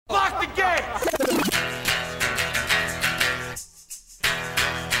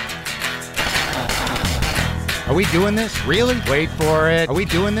Are we doing this? Really? Wait for it. Are we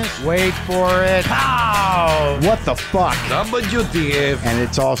doing this? Wait for it. Pow! What the fuck? WTF. And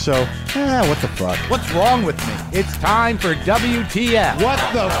it's also, what the fuck? What's wrong with me? It's time for WTF. What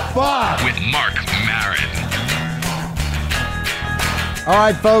the fuck? With Marc Maron. All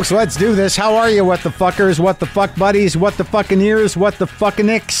right, folks, let's do this. How are you, what the fuckers? What the fuck buddies? What the fucking ears? What the fucking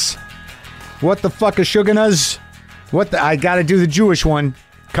nicks? What the fuck is suganas? I gotta do the Jewish one.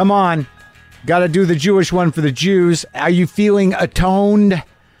 Come on. Gotta do the Jewish one for the Jews. Are you feeling atoned?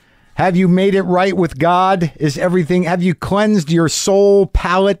 Have you made it right with God? Is everything, have you cleansed your soul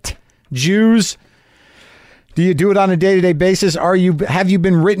palate, Jews? Do you do it on a day-to-day basis? Have you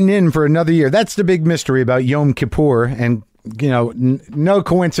been written in for another year? That's the big mystery about Yom Kippur. And, you know, no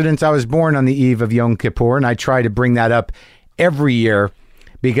coincidence, I was born on the eve of Yom Kippur, and I try to bring that up every year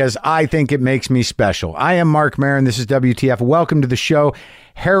because I think it makes me special. I am Marc Maron. This is WTF. Welcome to the show.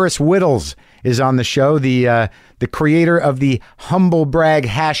 Harris Wittels is on the show, the creator of the Humblebrag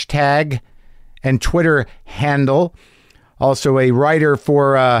hashtag and Twitter handle. Also a writer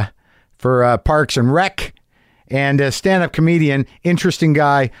for Parks and Rec, and a stand-up comedian. Interesting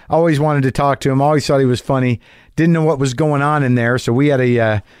guy. Always wanted to talk to him. Always thought he was funny. Didn't know what was going on in there. So we had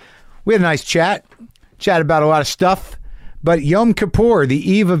a nice chat about a lot of stuff. But Yom Kippur, the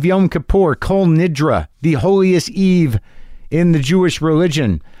eve of Yom Kippur, Kol Nidra, the holiest eve in the Jewish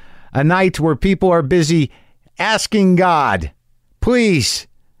religion. A night where people are busy asking God, please,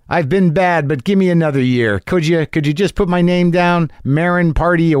 I've been bad, but give me another year. Could you just put my name down, Maron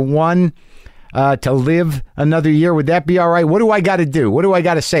Party 1, to live another year? Would that be all right? What do I got to do? What do I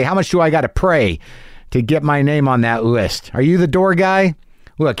got to say? How much do I got to pray to get my name on that list? Are you the door guy?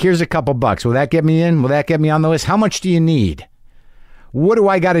 Look, here's a couple bucks. Will that get me in? Will that get me on the list? How much do you need? What do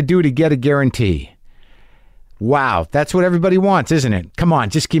I got to do to get a guarantee? Wow, that's what everybody wants, isn't it? Come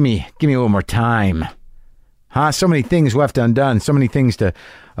on, just give me a little more time. Huh? So many things left undone, so many things to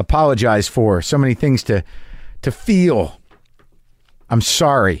apologize for, so many things to feel. I'm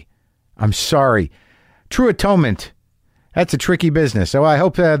sorry. True atonement, that's a tricky business. So I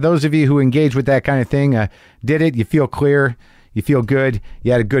hope those of you who engage with that kind of thing did it. You feel clear, you feel good,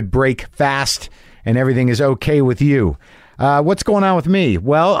 you had a good break fast, and everything is okay with you. What's going on with me?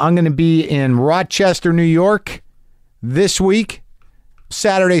 Well, I'm going to be in Rochester, New York this week,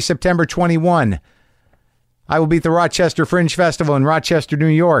 Saturday, September 21. I will be at the Rochester Fringe Festival in Rochester, New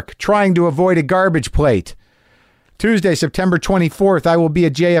York, trying to avoid a garbage plate. Tuesday, September 24th, I will be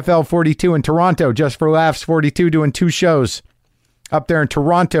at JFL 42 in Toronto, Just for Laughs 42, doing 2 shows up there in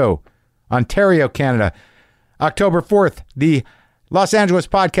Toronto, Ontario, Canada. October 4th, the Los Angeles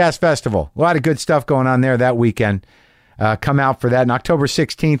Podcast Festival. A lot of good stuff going on there that weekend. Come out for that. And October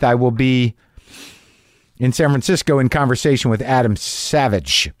 16th, I will be in San Francisco in conversation with Adam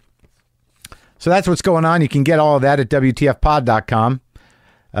Savage. So that's what's going on. You can get all of that at WTFpod.com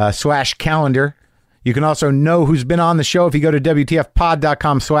 /calendar. You can also know who's been on the show if you go to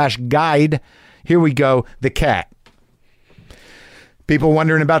WTFpod.com /guide. Here we go. The cat. People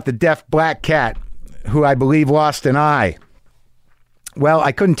wondering about the deaf black cat who I believe lost an eye. Well,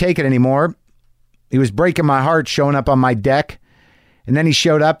 I couldn't take it anymore. He was breaking my heart showing up on my deck. And then he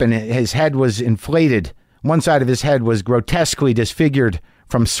showed up and his head was inflated. One side of his head was grotesquely disfigured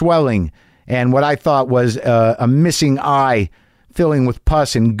from swelling and what I thought was a missing eye filling with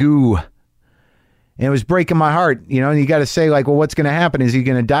pus and goo. And it was breaking my heart, you know, and you got to say like, well, what's going to happen? Is he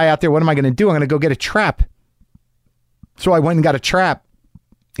going to die out there? What am I going to do? I'm going to go get a trap. So I went and got a trap,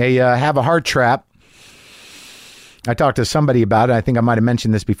 have a heart trap. I talked to somebody about it. I think I might have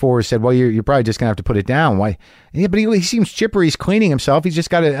mentioned this before. He said, well, you're probably just going to have to put it down. Why? Yeah, but he seems chipper. He's cleaning himself. He's just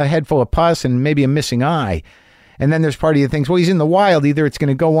got a head full of pus and maybe a missing eye. And then there's part of you that thinks, well, he's in the wild. Either it's going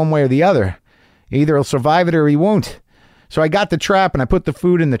to go one way or the other. Either he'll survive it or he won't. So I got the trap and I put the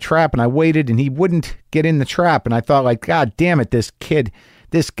food in the trap and I waited and he wouldn't get in the trap. And I thought like, God damn it, this kid,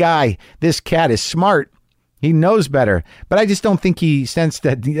 this guy, this cat is smart. He knows better, but I just don't think he sensed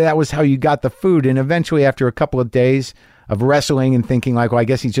that was how you got the food. And eventually, after a couple of days of wrestling and thinking like, well, I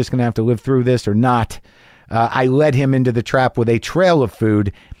guess he's just going to have to live through this or not, I led him into the trap with a trail of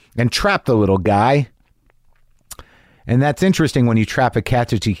food and trapped the little guy. And that's interesting when you trap a cat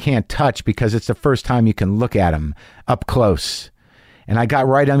that you can't touch because it's the first time you can look at him up close. And I got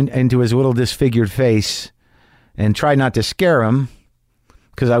right into his little disfigured face and tried not to scare him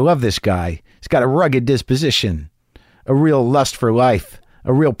because I love this guy. He's got a rugged disposition, a real lust for life,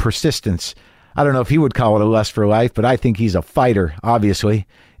 a real persistence. I don't know if he would call it a lust for life, but I think he's a fighter, obviously.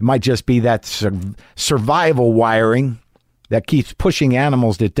 It might just be that survival wiring that keeps pushing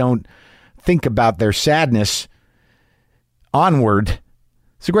animals that don't think about their sadness onward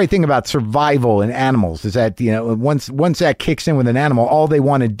It's a great thing about survival in animals is that, once that kicks in with an animal, all they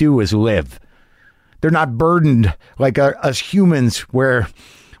want to do is live. They're not burdened like us humans where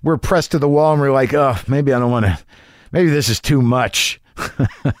we're pressed to the wall and we're like, oh, maybe I don't want to, maybe this is too much.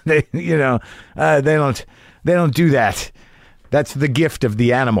 They don't do that. That's the gift of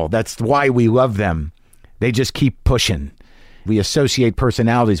the animal. That's why we love them. They just keep pushing. We associate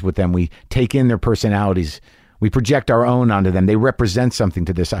personalities with them. We take in their personalities. We project our own onto them. They represent something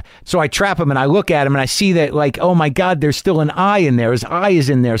to this. So I trap him and I look at him and I see that, like, oh my God, there's still an eye in there. His eye is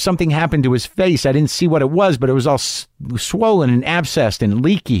in there. Something happened to his face. I didn't see what it was, but it was all swollen and abscessed and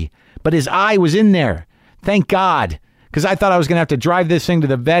leaky. But his eye was in there. Thank God. Because I thought I was going to have to drive this thing to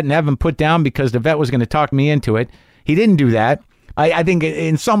the vet and have him put down because the vet was going to talk me into it. He didn't do that. I think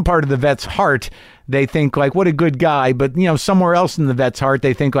in some part of the vet's heart, they think like, what a good guy. But, somewhere else in the vet's heart,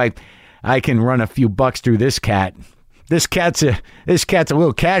 they think like, I can run a few bucks through this cat. This cat's a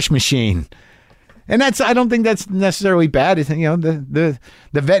little cash machine. And I don't think that's necessarily bad. It's, the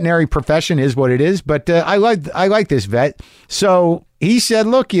veterinary profession is what it is, but I like this vet. So he said,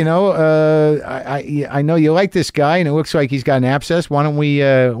 look, I know you like this guy and it looks like he's got an abscess. Why don't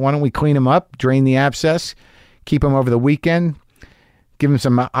we clean him up, drain the abscess, keep him over the weekend, give him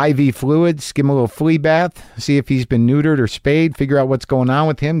some IV fluids, give him a little flea bath, see if he's been neutered or spayed, figure out what's going on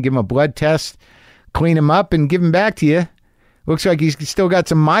with him, give him a blood test, clean him up, and give him back to you. Looks like he's still got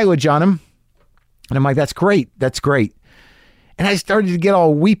some mileage on him. And I'm like, that's great. That's great. And I started to get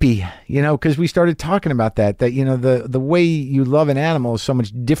all weepy, because we started talking about that the way you love an animal is so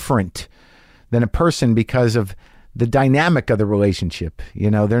much different than a person because of the dynamic of the relationship.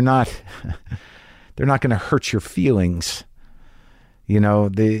 They're not going to hurt your feelings.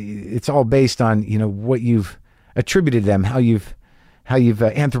 It's all based on, what you've attributed them, how you've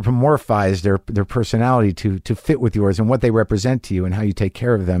anthropomorphized their personality to fit with yours and what they represent to you and how you take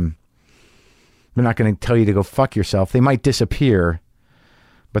care of them. They're not going to tell you to go fuck yourself. They might disappear,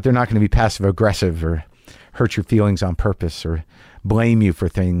 but they're not going to be passive aggressive or hurt your feelings on purpose or blame you for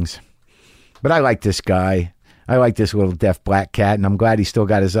things. But I like this guy. I like this little deaf black cat, and I'm glad he still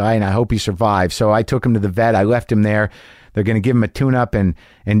got his eye, and I hope he survives. So I took him to the vet. I left him there. They're going to give him a tune-up, and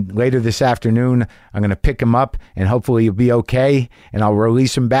later this afternoon, I'm going to pick him up, and hopefully he'll be okay, and I'll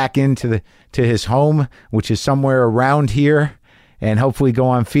release him back to his home, which is somewhere around here, and hopefully go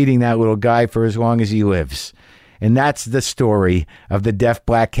on feeding that little guy for as long as he lives. And that's the story of the deaf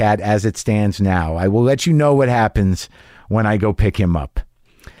black cat as it stands now. I will let you know what happens when I go pick him up.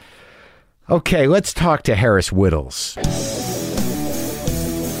 Okay, let's talk to Harris Wittels.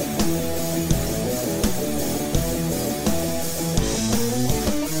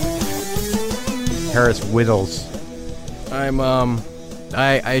 Harris Wittels.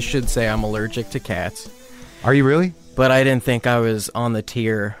 I should say I'm allergic to cats. Are you really? But I didn't think I was on the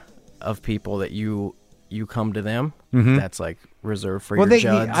tier of people that you come to them. Mm-hmm. That's like reserved for your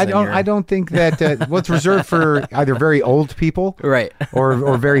Judds. I don't think that what's reserved for either very old people, right,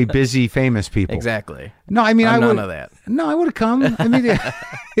 or very busy famous people. Exactly. No, I mean none of that. No, I would have come. I mean,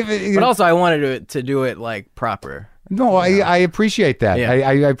 but also I wanted to do it like proper. No, I appreciate that. Yeah.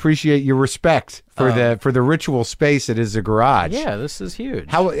 I appreciate your respect for the ritual space that is a garage. Yeah, this is huge.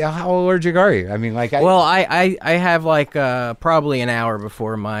 How allergic are you? I mean, like, I have like probably an hour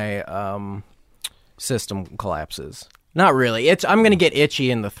before my system collapses. Not really. I'm gonna get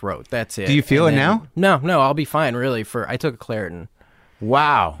itchy in the throat. That's it. Do you feel it now? No, I'll be fine. Really. I took a Claritin.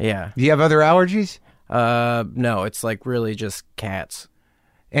 Wow. Yeah. Do you have other allergies? No. It's like really just cats.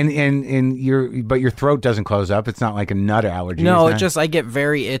 But your throat doesn't close up. It's not like a nut allergy. No, I get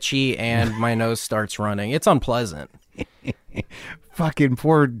very itchy and my nose starts running. It's unpleasant. Fucking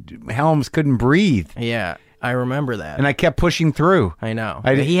poor Helms couldn't breathe. Yeah, I remember that. And I kept pushing through. I know.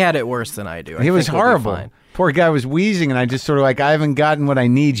 He had it worse than I do. It was horrible. Poor guy was wheezing, and I just sort of like, I haven't gotten what I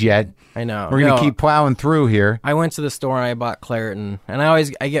need yet. I know. We're going to keep plowing through here. I went to the store and I bought Claritin, and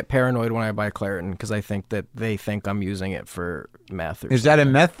I get paranoid when I buy Claritin because I think that they think I'm using it for meth. Is that a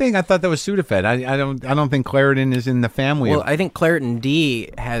meth thing? I thought that was Sudafed. I don't think Claritin is in the family. Well, I think Claritin D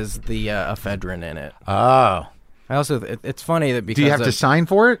has the ephedrine in it. Oh. It's funny that because do you have to sign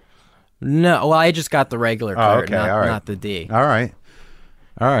for it? No. Well, I just got the regular Claritin, not the D. All right.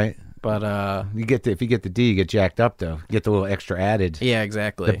 But if you get the D, you get jacked up though. You get the little extra added. Yeah,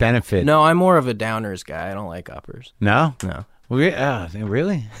 exactly. The benefit. No, I'm more of a downers guy. I don't like uppers. No. Well,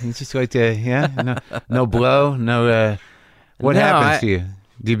 really? You just like to no blow, no. What happens to you?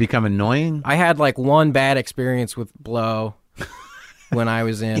 Do you become annoying? I had like one bad experience with blow when I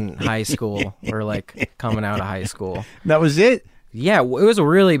was in high school or like coming out of high school. That was it? Yeah, it was a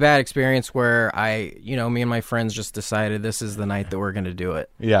really bad experience where me and my friends just decided this is the night that we're going to do it.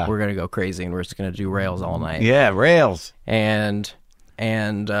 Yeah. We're going to go crazy and we're just going to do rails all night. Yeah, rails. And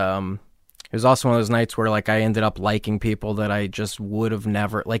it was also one of those nights where like I ended up liking people that I just would have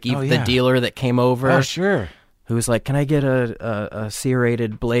never, like even the dealer that came over. Oh, sure. Who was like, can I get a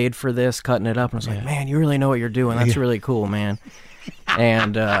serrated blade for this, cutting it up? And I was like, man, you really know what you're doing. That's really cool, man.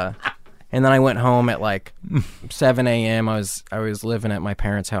 And then I went home at like 7 a.m. I was living at my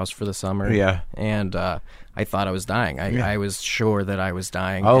parents' house for the summer. Yeah. And I thought I was dying. I was sure that I was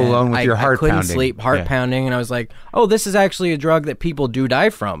dying. Oh, and along with your heart pounding. I couldn't pounding. sleep, heart pounding. And I was like, oh, this is actually a drug that people do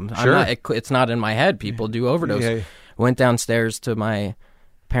die from. Sure. It's not in my head. People do overdose. Yeah. Went downstairs to my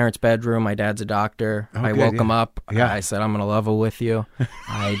parents' bedroom. My dad's a doctor. I woke him up. Yeah. I said, I'm going to level with you.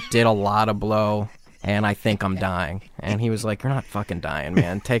 I did a lot of blow. And I think I'm dying. And he was like, you're not fucking dying,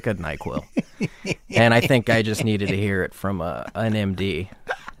 man. Take a NyQuil. And I think I just needed to hear it from an MD.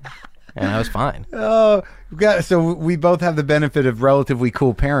 And I was fine. Oh, so we both have the benefit of relatively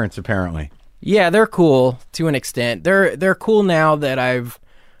cool parents, apparently. Yeah, they're cool to an extent. They're cool now that I've,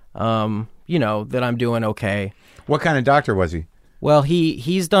 that I'm doing okay. What kind of doctor was he? Well,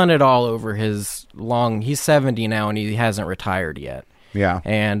 he's done it all over he's 70 now and he hasn't retired yet. Yeah.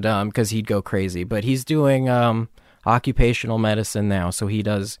 And because he'd go crazy. But he's doing occupational medicine now. So he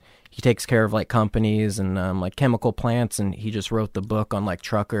takes care of like companies and like chemical plants. And he just wrote the book on like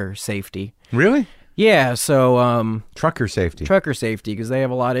trucker safety. Really? Yeah. So trucker safety. Trucker safety, because they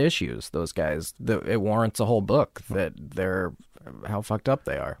have a lot of issues, those guys. It warrants a whole book that they're how fucked up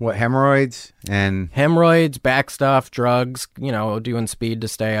they are. What, hemorrhoids and hemorrhoids, back stuff, drugs, doing speed to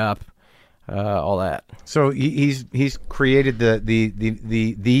stay up. All that. So he's created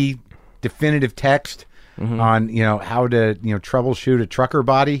the definitive text on how to troubleshoot a trucker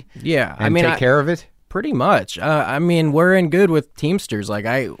body. Yeah, and take care of it. Pretty much. We're in good with Teamsters. Like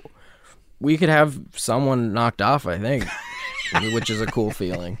we could have someone knocked off. I think, which is a cool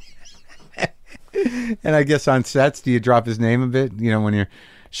feeling. And I guess on sets, do you drop his name a bit? When you're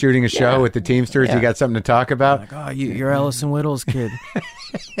shooting a show with the Teamsters, you got something to talk about. Like, oh, you're Harris Wittels' kid.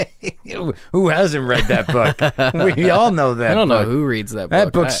 Who hasn't read that book? We all know that. I don't book. know who reads that book.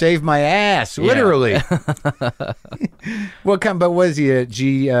 That book saved my ass, literally. But was he a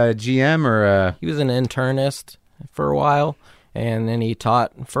GM or a... He was an internist for a while, and then he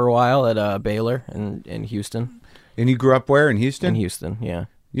taught for a while at Baylor in Houston. And you grew up where, in Houston? In Houston, yeah.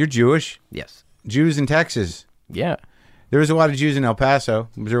 You're Jewish? Yes. Jews in Texas? Yeah. There was a lot of Jews in El Paso.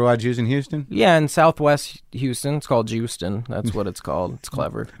 Was there a lot of Jews in Houston? Yeah, in Southwest Houston. It's called Houston. That's what it's called. It's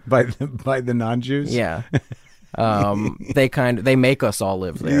clever. By the non-Jews? Yeah. They make us all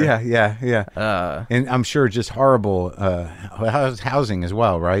live there. Yeah. And I'm sure just horrible housing as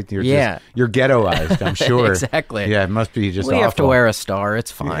well, right? You're ghettoized, I'm sure. Exactly. Yeah, it must be just We awful. have to wear a star.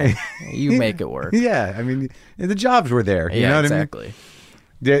 It's fine. You make it work. Yeah, the jobs were there. You know what exactly. I mean?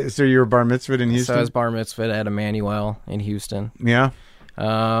 Yeah, so you were bar mitzvahed in Houston? So I was bar mitzvahed at Emmanuel in Houston. Yeah.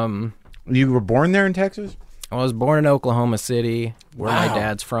 You were born there in Texas? I was born in Oklahoma City, where my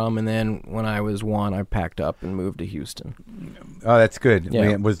dad's from, and then when I was 1, I packed up and moved to Houston. Oh, that's good.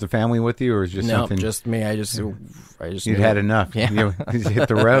 Yeah. Was the family with you, or was it just something? No, just me. I just You'd had enough. Yeah. You hit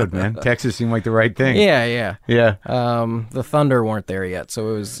the road, man. Texas seemed like the right thing. Yeah. The Thunder weren't there yet, so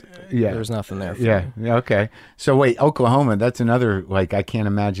it was. There was nothing there for me. Yeah. Okay. So wait, Oklahoma. That's another. Like, I can't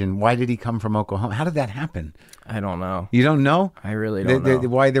imagine. Why did he come from Oklahoma? How did that happen? I don't know. You don't know? I really don't know.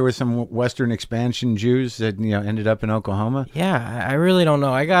 Why there were some Western expansion Jews that ended up in Oklahoma? Yeah, I really don't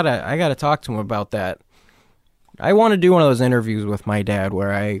know. I gotta talk to him about that. I want to do one of those interviews with my dad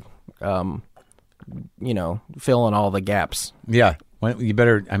where I, fill in all the gaps. Yeah. Well, you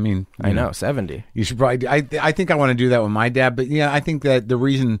better. I know 70. You should probably. I think I want to do that with my dad, but I think that the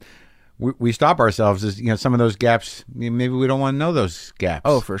reason we stop ourselves is some of those gaps. Maybe we don't want to know those gaps.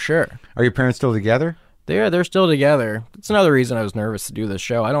 Oh, for sure. Are your parents still together? They're still together. It's another reason I was nervous to do this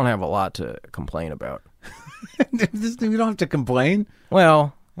show. I don't have a lot to complain about. You don't have to complain.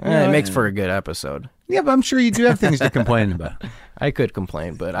 Well, it makes for a good episode. Yeah, but I'm sure you do have things to complain about. I could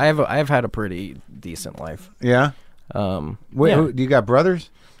complain, but I've had a pretty decent life. Yeah. Do you got brothers?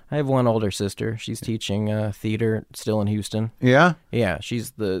 I have one older sister. She's teaching theater still in Houston. Yeah? Yeah,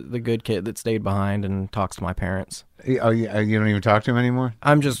 she's the good kid that stayed behind and talks to my parents. Oh, you don't even talk to them anymore?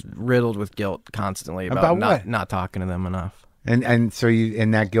 I'm just riddled with guilt constantly about what? not talking to them enough. And so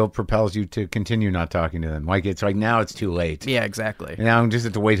that guilt propels you to continue not talking to them. Like it's like now it's too late. Yeah, exactly. And now I'm just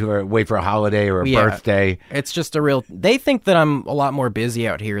have to wait for a holiday or a birthday. It's just a real. They think that I'm a lot more busy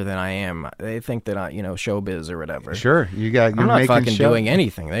out here than I am. They think that showbiz or whatever. Sure, I'm not fucking doing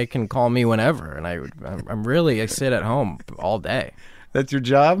anything. They can call me whenever, and I sit at home all day. That's your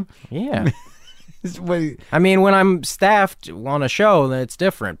job? Yeah. I mean, when I'm staffed on a show, then it's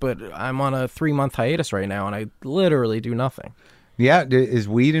different. But I'm on a 3-month hiatus right now, and I literally do nothing. Yeah, is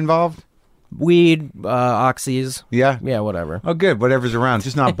weed involved? Weed, oxys. Yeah, whatever. Oh, good. Whatever's around,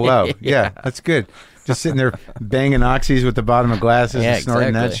 just not blow. yeah, that's good. Just sitting there banging oxys with the bottom of glasses and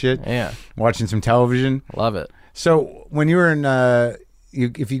snorting that shit. Yeah, watching some television. Love it. So when you were in,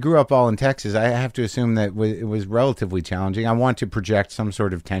 if you grew up all in Texas, I have to assume that it was relatively challenging. I want to project some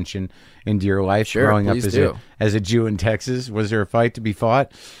sort of tension into your life growing up as a Jew in Texas. Was there a fight to be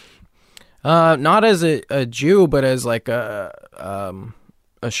fought? Not as a Jew, but as like a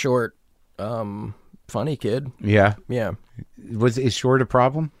short, funny kid. Yeah. Yeah. Is short a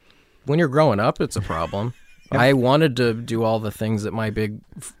problem? When you're growing up, it's a problem. I wanted to do all the things that my big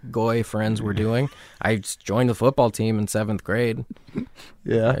goy friends were doing. I joined the football team in 7th grade.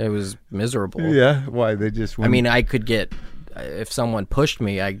 Yeah. It was miserable. Yeah. Why? They just wouldn't... I mean, I could get, if someone pushed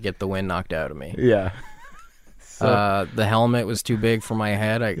me, I'd get the wind knocked out of me. Yeah. So... the helmet was too big for my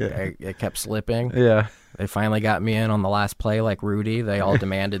head. I kept slipping. Yeah. They finally got me in on the last play like Rudy. They all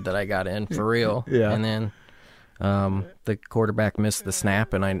demanded that I got in for real. Yeah. And then the quarterback missed the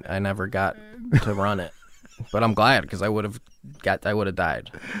snap, and I never got to run it. But I'm glad because I would have died.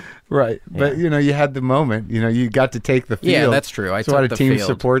 Right. Yeah. But, you had the moment. You got to take the field. Yeah, that's true. I took a lot of the team field.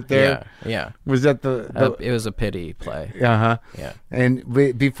 support there. Yeah. Was that it was a pity play. Uh-huh. Yeah.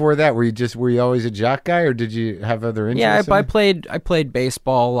 And before that, were you always a jock guy, or did you have other interests? Yeah, I played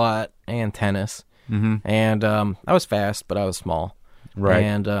baseball a lot and tennis. Mm-hmm. And I was fast, but I was small. Right.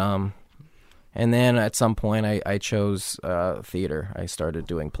 And then at some point, I chose theater. I started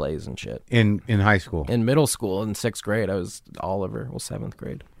doing plays and shit. In high school? In middle school, in 6th grade, I was Oliver. Well, 7th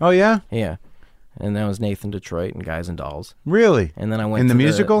grade. Oh, yeah? Yeah. And then I was Nathan Detroit and Guys and Dolls. Really? And then I went in the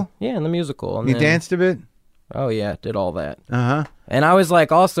musical? Yeah, in the musical. And you danced a bit? Oh, yeah, did all that. Uh-huh. And I was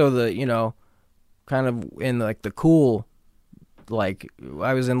like also the, kind of in like the cool... Like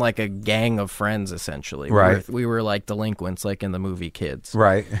I was in like a gang of friends essentially. Right. We were like delinquents, like in the movie Kids.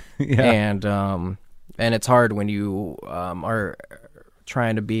 Right. Yeah. And it's hard when you are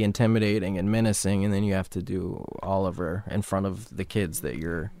trying to be intimidating and menacing, and then you have to do Oliver in front of the kids that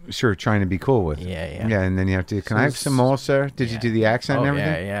you're trying to be cool with. Yeah. Yeah, and then you have to. Can I have some more, sir? Did you do the accent and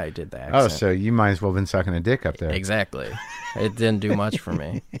everything? Yeah, I did the accent. Oh, so you might as well have been sucking a dick up there. Exactly. It didn't do much for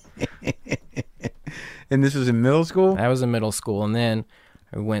me. And this was in middle school? I was in middle school, and then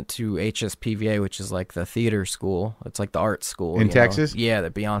I went to HSPVA, which is like the theater school. It's like the art school. In Texas? Yeah,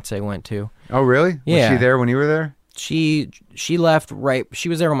 that Beyonce went to. Oh, really? Yeah. Was she there when you were there? She left right. She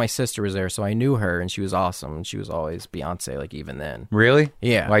was there when my sister was there, so I knew her, and she was awesome. And she was always Beyonce, like even then. Really?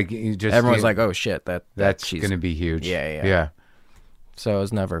 Yeah. Like you just everyone's like, oh shit, that's going to be huge. Yeah. So it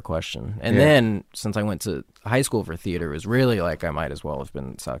was never a question. And then since I went to high school for theater, it was really like I might as well have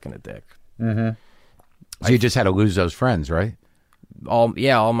been sucking a dick. Mm-hmm. So you just had to lose those friends, right? All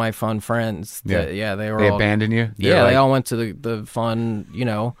my fun friends. They were. They all abandoned you. They all went to the fun,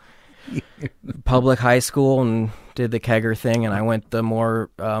 public high school and did the kegger thing, and I went the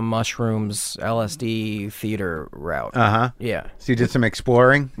more mushrooms, LSD theater route. Uh-huh. Yeah. So you did some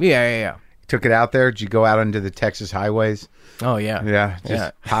exploring? Yeah. Took it out there? Did you go out onto the Texas highways? Oh, yeah. Yeah,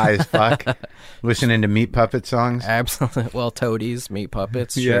 just high as fuck. Listening to Meat Puppet songs? Absolutely. Well, Toadies, Meat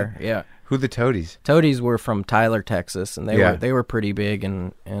Puppets, sure. Yeah. Who the Toadies? Toadies were from Tyler, Texas, and they were pretty big,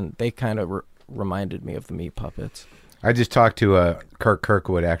 and they kind of reminded me of the Meat Puppets. I just talked to Kirk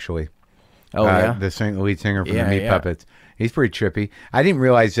Kirkwood, actually. Oh, yeah? The lead singer from the Meat Puppets. He's pretty trippy. I didn't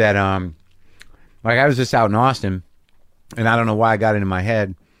realize that, I was just out in Austin, and I don't know why I got it in my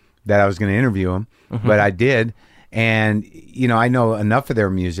head that I was going to interview him, but I did. And, I know enough of their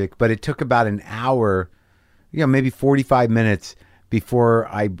music, but it took about an hour, maybe 45 minutes before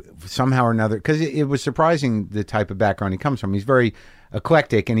I somehow or another, because it was surprising the type of background he comes from. He's very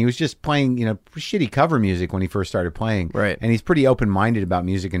eclectic, and he was just playing, shitty cover music when he first started playing. Right. And he's pretty open-minded about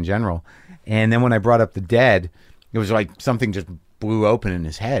music in general. And then when I brought up The Dead, it was like something just blew open in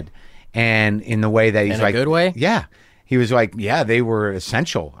his head. And in the way that he's like... In a good way? Yeah. He was like, yeah, they were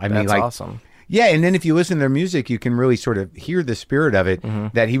essential. I mean, That's awesome. Yeah, and then if you listen to their music, you can really sort of hear the spirit of it,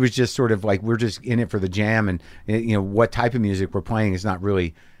 that he was just sort of like, we're just in it for the jam, and what type of music we're playing is not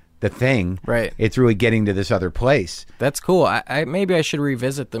really the thing. Right. It's really getting to this other place. That's cool. I maybe I should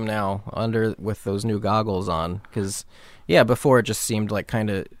revisit them now with those new goggles on, because before it just seemed like kind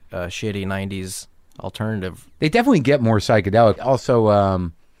of shitty 90s alternative. They definitely get more psychedelic. Also,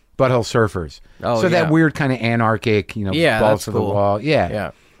 Butthole Surfers. Oh, so that weird kind of anarchic, balls to cool. the wall.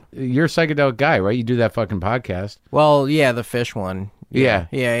 Yeah. You're a psychedelic guy, right? You do that fucking podcast. Well, the fish one. Yeah.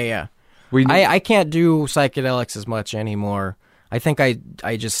 I can't do psychedelics as much anymore. I think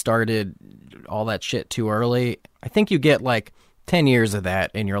I just started all that shit too early. I think you get like 10 years of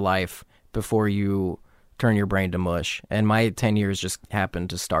that in your life before you turn your brain to mush. And my 10 years just happened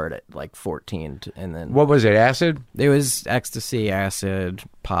to start at like 14. And then... What was it, acid? It was ecstasy, acid,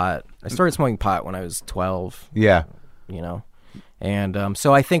 pot. I started smoking pot when I was 12. Yeah. And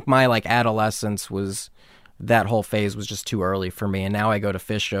so I think my like adolescence was... That whole phase was just too early for me. And now I go to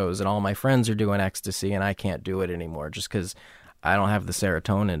fish shows and all my friends are doing ecstasy and I can't do it anymore just because I don't have the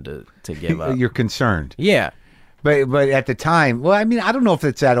serotonin to give up. You're concerned. Yeah. But at the time, well, I mean, I don't know if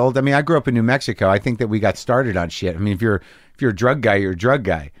it's that old. I mean, I grew up in New Mexico. I think that we got started on shit. I mean, if you're a drug guy, you're a drug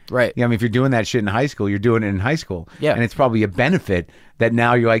guy. Right. I mean, if you're doing that shit in high school, you're doing it in high school. Yeah. And it's probably a benefit that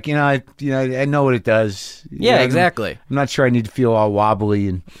now you're like, I know what it does. Yeah, exactly. I'm not sure I need to feel all wobbly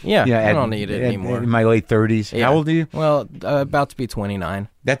and I don't need it anymore. In my late 30s. Yeah. How old are you? Well, about to be 29.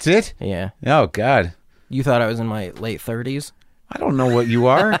 That's it? Yeah. Oh God. You thought I was in my late 30s? I don't know what you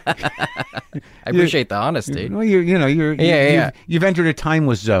are. I appreciate the honesty. Well, you've entered a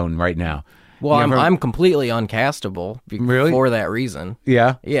timeless zone right now. Well, I'm completely uncastable Really? for that reason.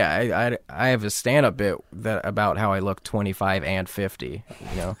 Yeah. Yeah, I have a stand-up bit about how I look 25 and 50,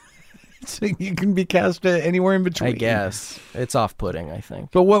 So you can be cast anywhere in between. I guess. It's off-putting, I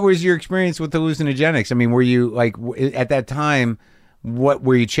think. But what was your experience with hallucinogenics? I mean, were you, like, at that time, what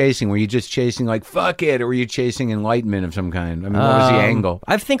were you chasing? Were you just chasing, like, fuck it, or were you chasing enlightenment of some kind? I mean, what was the angle?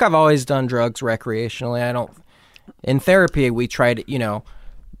 I think I've always done drugs recreationally. In therapy, we tried,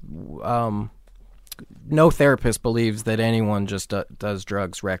 no therapist believes that anyone just does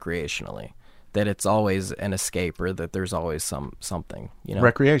drugs recreationally, that it's always an escape or that there's always something,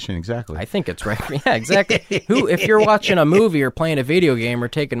 Recreation, exactly. I think it's yeah, exactly. If you're watching a movie or playing a video game or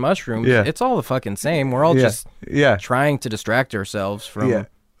taking mushrooms, it's all the fucking same. We're all just trying to distract ourselves from... Yeah.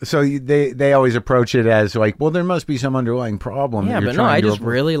 So they always approach it as like, well, there must be some underlying problem. Yeah, but no, I just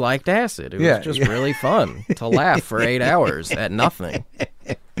really liked acid. It was just really fun to laugh for 8 hours at nothing.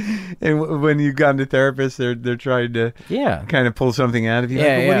 And when you got into therapists, they're trying to kind of pull something out of you.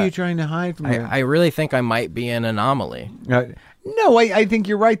 Yeah, like, what are you trying to hide from me? I really think I might be an anomaly. No, I think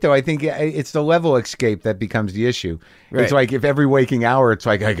you're right, though. I think it's the level escape that becomes the issue. Right. It's like if every waking hour, it's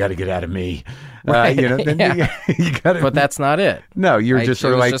like, I got to get out of me. Right. Then you got to. But that's not it. No, you're just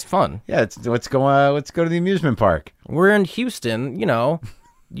sort of like. It's just fun. Yeah, let's go to the amusement park. We're in Houston,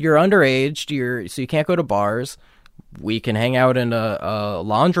 you're underage, so you can't go to bars. We can hang out in a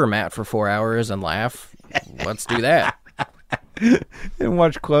laundromat for 4 hours and laugh. Let's do that. And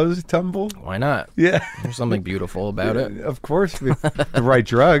watch clothes tumble? Why not? Yeah. There's something beautiful about it. Of course, with the right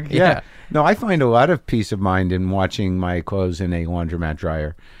drug. Yeah. No, I find a lot of peace of mind in watching my clothes in a laundromat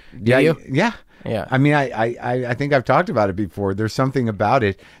dryer. Do you? Yeah. Yeah. I mean, I think I've talked about it before. There's something about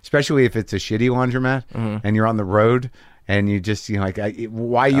it, especially if it's a shitty laundromat and you're on the road. And you just,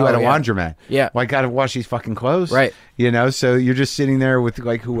 why are you at a laundromat? Yeah. Well, I got to wash these fucking clothes. Right. So you're just sitting there with,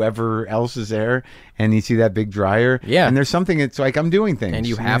 like, whoever else is there, and you see that big dryer. Yeah. And there's something, it's like, I'm doing things. And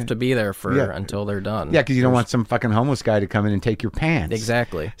you have to be there until they're done. Yeah, because you don't want some fucking homeless guy to come in and take your pants.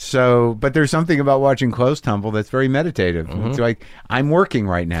 Exactly. So, but there's something about watching clothes tumble that's very meditative. It's like, I'm working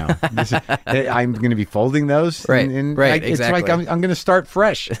right now. I'm going to be folding those. Right, right, It's exactly. like I'm going to start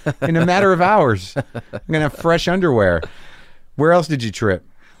fresh in a matter of hours. I'm going to have fresh underwear. Where else did you trip?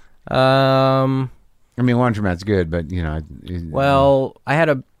 I mean, laundromat's good, but Well, I had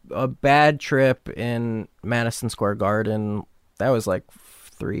a bad trip in Madison Square Garden. That was like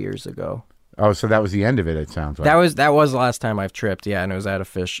 3 years ago. Oh, so that was the end of it. It sounds like that was the last time I've tripped. Yeah, and it was at a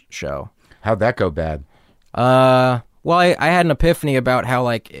fish show. How'd that go bad? Well, I had an epiphany about how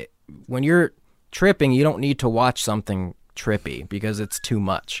when you're tripping, you don't need to watch something trippy because it's too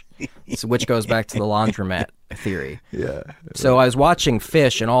much. Which goes back to the laundromat theory. Yeah. So I was watching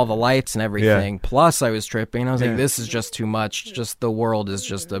fish and all the lights and everything. Plus I was tripping. I was like, this is just too much. Just the world is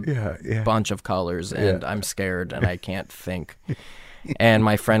just a bunch of colors and I'm scared and I can't think. And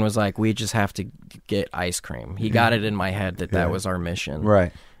my friend was like, we just have to get ice cream. He got it in my head that was our mission.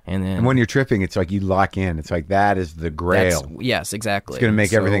 Right. And when you're tripping, it's like you lock in. It's like that is the grail. Yes, exactly. It's going to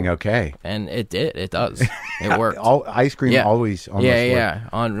make everything okay. And it did. It does. It worked. Ice cream always almost works.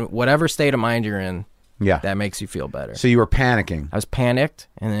 On whatever state of mind you're in, Yeah. That makes you feel better. So you were panicking. I was panicked,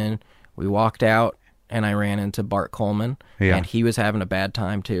 and then we walked out, and I ran into Bart Coleman, Yeah. and he was having a bad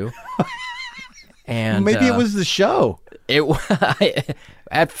time too. And maybe it was the show.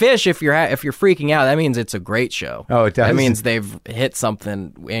 At Fish, if you're freaking out, that means it's a great show. Oh, it does. That means they've hit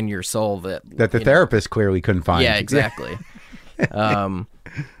something in your soul that the therapist clearly couldn't find. Yeah, exactly.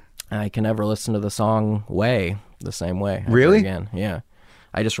 I can never listen to the song "Way" the same way ever Really? again. Yeah,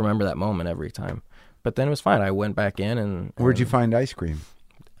 I just remember that moment every time. But then it was fine. I went back in and Where'd you find ice cream?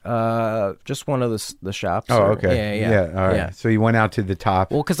 just one of the shops. Oh, okay. Yeah. All right. Yeah. So you went out to the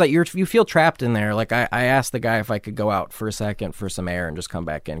top. Well, because like you feel trapped in there. Like I asked the guy if I could go out for a second for some air and just come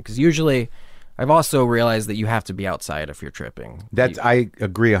back in. Because usually, I've also realized that you have to be outside if you're tripping. I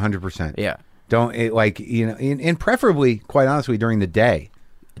agree 100%. Yeah. Don't and preferably, quite honestly, during the day.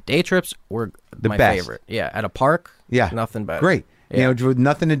 Day trips were my best. favorite. Yeah, at a park. Yeah, nothing better. Great. Yeah. With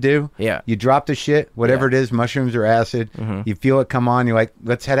nothing to do. Yeah. You drop the shit, whatever Yeah. it is, mushrooms or acid. You feel it come on. You're like,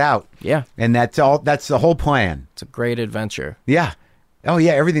 let's head out. Yeah. And that's all. That's the whole plan. It's a great adventure. Yeah. Oh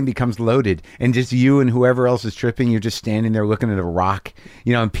yeah, everything becomes loaded, and just you and whoever else is tripping, you're just standing there looking at a rock,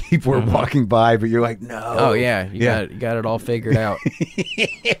 and people are walking by, but you're like, no. Oh yeah, you got it all figured out.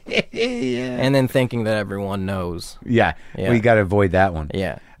 Yeah. And then thinking that everyone knows. Yeah. Yeah. Well, you got to avoid that one.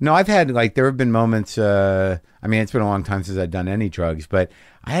 Yeah. No, I've had there have been moments. I mean, it's been a long time since I've done any drugs, but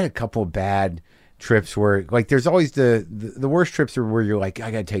I had a couple of bad trips where there's always the worst trips are where you're like, I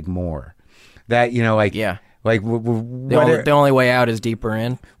got to take more. That Yeah. The The only way out is deeper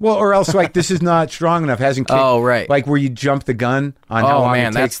in. Well, or else this is not strong enough, hasn't kicked. Oh, right. Where you jump the gun on how Oh long it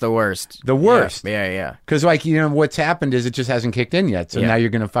man, takes. that's the worst. The worst. Yeah. Because what's happened is it just hasn't kicked in yet. So Yeah. now you're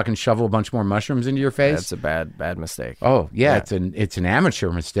gonna fucking shovel a bunch more mushrooms into your face. That's a bad mistake. Oh yeah, Yeah. it's an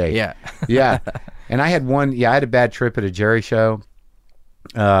amateur mistake. Yeah. Yeah. And I had I had a bad trip at a Jerry show,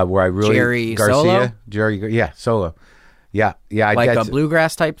 where I really Jerry Garcia, solo? Jerry, solo. Yeah. I Like that's- a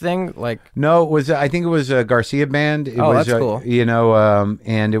bluegrass type thing? No, it was. I think it was a Garcia band. It was, that's cool.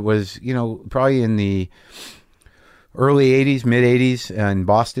 And it was, probably in the early '80s, mid '80s in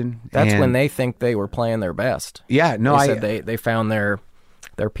Boston. That's And- when they think they were playing their best. Yeah, no, They said they found their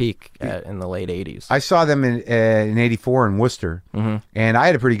peak in the late 80s. I saw them in '84 in Worcester, and I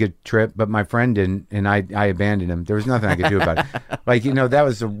had a pretty good trip, but my friend didn't, and I abandoned him. There was nothing I could do about it. That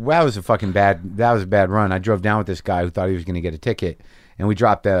was a bad run. I drove down with this guy who thought he was going to get a ticket, and we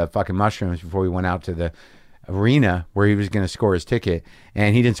dropped the fucking mushrooms before we went out to the arena where he was going to score his ticket,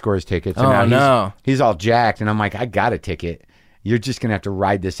 and he didn't score his ticket. So Oh, now no. he's all jacked, and I'm like, I got a ticket. You're just going to have to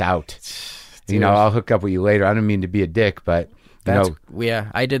ride this out. Dude. I'll hook up with you later. I don't mean to be a dick, but Yeah,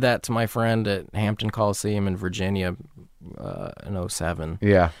 I did that to my friend at Hampton Coliseum in Virginia in 07.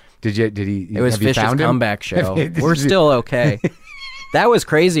 yeah. Did he? It was have you Fish's found him? comeback show. We're still okay. That was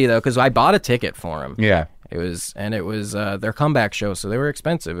crazy though, because I bought a ticket for him. Yeah. It was their comeback show, so they were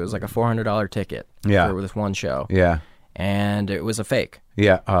expensive. It was like a $400 ticket for this one show. Yeah. And it was a fake.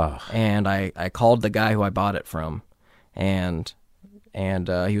 Yeah. Oh. And I called the guy who I bought it from, and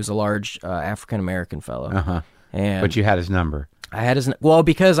he was a large African American fellow. Uh-huh. And But you had his number. I had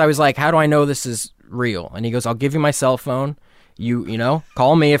because I was like, how do I know this is real? And he goes, I'll give you my cell phone. You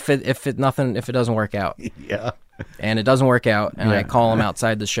call me if it doesn't work out. Yeah. And it doesn't work out, and Yeah. I call him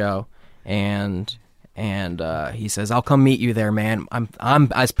outside the show, and he says, I'll come meet you there, man. I'm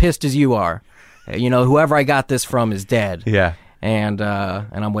as pissed as you are. Whoever I got this from is dead. Yeah. And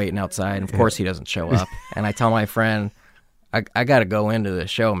I'm waiting outside, and of course he doesn't show up. And I tell my friend, I got to go into the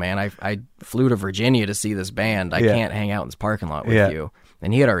show, man. I flew to Virginia to see this band. I can't hang out in this parking lot with you.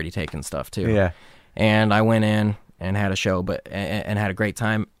 And he had already taken stuff too. Yeah. And I went in and had a show, and had a great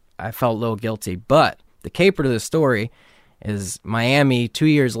time. I felt a little guilty, but the caper to the story is Miami 2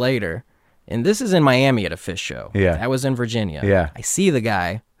 years later, and this is in Miami at a Fish show. Yeah. That was in Virginia. Yeah. I see the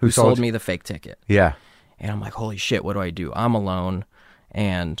guy who sold me the fake ticket. Yeah. And I'm like, holy shit, what do I do? I'm alone,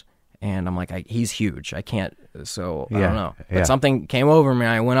 and I'm like, he's huge. I can't, so I don't know. But something came over me,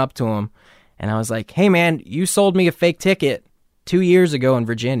 and I went up to him, and I was like, hey, man, you sold me a fake ticket 2 years ago in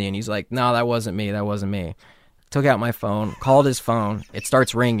Virginia. And he's like, no, that wasn't me. Took out my phone, called his phone. It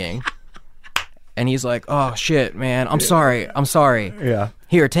starts ringing. And he's like, oh, shit, man, I'm sorry. Yeah.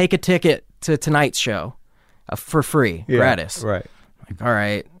 Here, take a ticket to tonight's show for free, gratis. Right. Like, all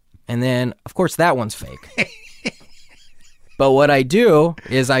right. And then, of course, that one's fake. But what I do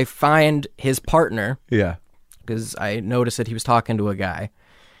is I find his partner, Yeah. because I noticed that he was talking to a guy,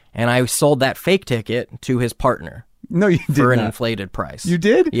 and I sold that fake ticket to his partner No, you did for an not. inflated price. You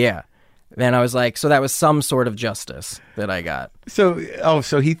did? Yeah. Then I was like, so that was some sort of justice that I got. So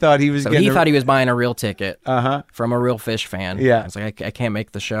he thought he was. So he thought he was buying a real ticket from a real Fish fan. Yeah. I was like, I can't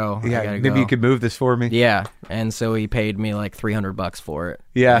make the show. Yeah, I gotta maybe go. you could move this for me. Yeah, and so he paid me like $300 for it.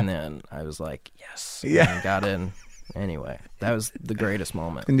 Yeah. And then I was like, yes. Yeah. And I got in. Anyway, that was the greatest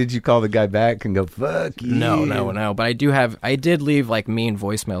moment. And did you call the guy back and go, fuck you? No. But I did leave like mean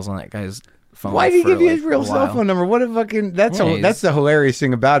voicemails on that guy's phone. Why did he give you his like, real cell phone number? What a fucking... That's the hilarious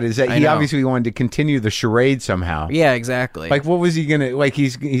thing about it, is that he obviously wanted to continue the charade somehow. Yeah, exactly. Like, what was he going to... Like,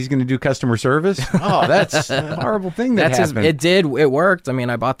 he's going to do customer service? Oh, that's a horrible thing that happened. It worked. I mean,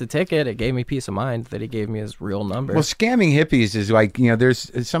 I bought the ticket. It gave me peace of mind that he gave me his real number. Well, scamming hippies is like,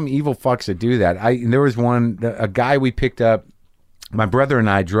 there's some evil fucks that do that. There was a guy we picked up. My brother and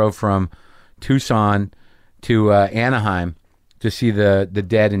I drove from Tucson to Anaheim to see the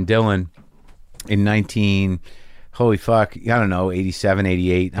Dead and Dylan in 87,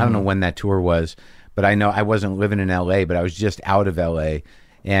 88. I don't know when that tour was, but I know I wasn't living in L.A., but I was just out of L.A.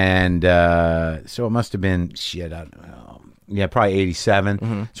 And so it must have been, I don't know. Yeah, probably 87.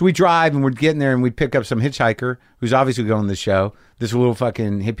 Mm-hmm. So we drive and we're getting there and we pick up some hitchhiker who's obviously going to the show. This little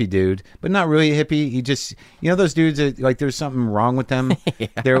fucking hippie dude, but not really a hippie. He just, those dudes that, like, there's something wrong with them. Yeah.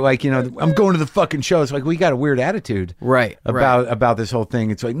 They're like, I'm going to the fucking show. It's like, we got a weird attitude, right? About this whole thing.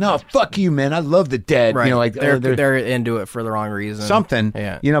 It's like, no, fuck you, man. I love the Dead. Right. Like they're into it for the wrong reason. Something.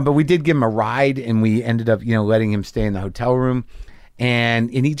 Yeah. But we did give him a ride and we ended up, letting him stay in the hotel room.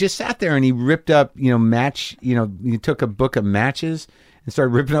 And he just sat there and he ripped up, he took a book of matches and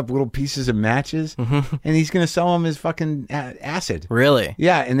started ripping up little pieces of matches. Mm-hmm. And he's going to sell them as fucking acid. Really?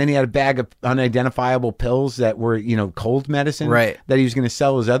 Yeah. And then he had a bag of unidentifiable pills that were, cold medicine. Right. That he was going to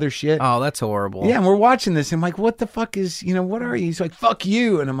sell as other shit. Oh, that's horrible. Yeah. And we're watching this. And I'm like, what the fuck is, what are you? He's like, fuck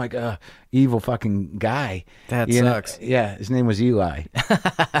you. And I'm like, evil fucking guy. That sucks. Yeah. His name was Eli.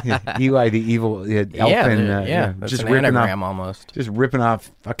 Eli, the evil elf. That's just an ripping anagram off, almost. Just ripping off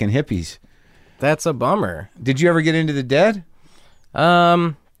fucking hippies. That's a bummer. Did you ever get into the Dead?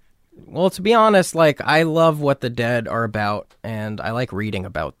 Well, to be honest, like, I love what the Dead are about, and I like reading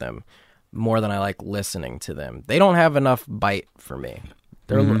about them more than I like listening to them. They don't have enough bite for me.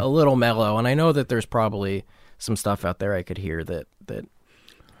 They're a little mellow, and I know that there's probably some stuff out there I could hear that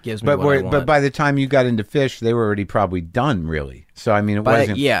gives me what I want. But by the time you got into Fish, they were already probably done, really. So, I mean, it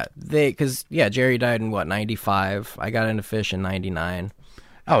wasn't... Yeah, because Jerry died in, 95? I got into Fish in 99.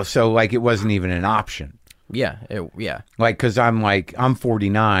 Oh, so, like, it wasn't even an option. Yeah. Like, because I'm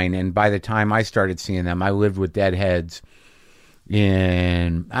 49, and by the time I started seeing them, I lived with Deadheads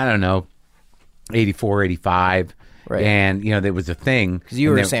in, I don't know, 84, 85. Right. And, there was a thing. Because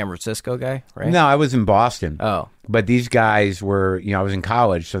you were a San Francisco guy, right? No, I was in Boston. Oh. But these guys were, I was in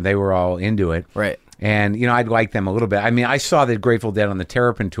college, so they were all into it. Right. And, I'd like them a little bit. I mean, I saw the Grateful Dead on the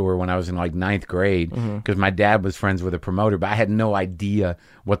Terrapin Tour when I was in, ninth grade, because my dad was friends with a promoter, but I had no idea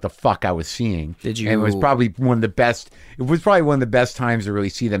what the fuck I was seeing. Did you? And it was probably one of the best times to really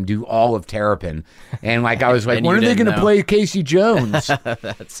see them do all of Terrapin. And, I was like, when are they going to play Casey Jones?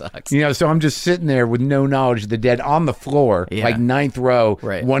 That sucks. So I'm just sitting there with no knowledge of the Dead on the floor, ninth row,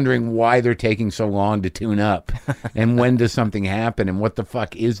 wondering why they're taking so long to tune up. And when does something happen? And what the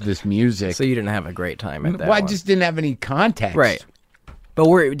fuck is this music? So you didn't have a great time at that Well, I just didn't have any context. Right.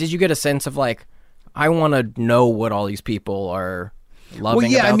 But did you get a sense of, I want to know what all these people are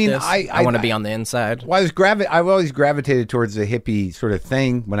loving about this? I want to be on the inside. Well, I've always gravitated towards the hippie sort of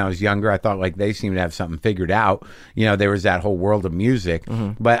thing when I was younger. I thought, they seemed to have something figured out. There was that whole world of music.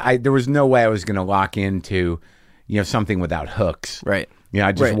 Mm-hmm. But there was no way I was going to lock into, something without hooks. Right.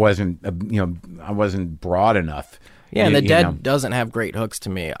 I just wasn't, I wasn't broad enough. Yeah, and the Dead doesn't have great hooks to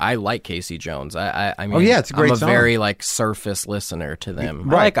me. I like Casey Jones. I mean, oh yeah, it's a great song. I'm a very surface listener to them.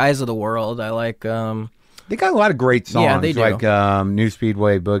 Right. I like Eyes of the World. I like. They got a lot of great songs. Yeah, they do. Like New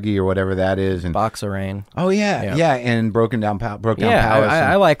Speedway Boogie or whatever that is, and Box of Rain. Oh yeah, and Broken Down Palace.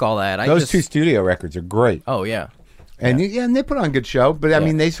 I like all that. Those two studio records are great. Oh yeah. And and they put on a good show, but I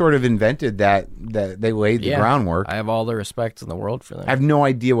mean, they sort of invented that they laid the groundwork. I have all the respect in the world for them. I have no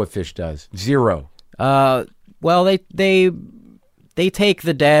idea what Fish does. Zero. Well, they take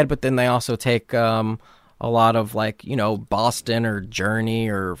the Dead, but then they also take a lot of Boston or Journey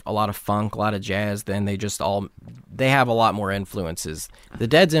or a lot of funk, a lot of jazz. Then they have a lot more influences. The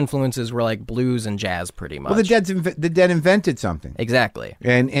Dead's influences were blues and jazz pretty much. Well, the Dead invented something. Exactly.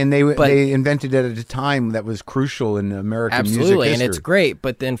 And they invented it at a time that was crucial in American music history. Absolutely, and it's great.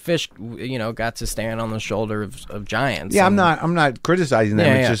 But then Fish, got to stand on the shoulder of giants. Yeah, I'm not criticizing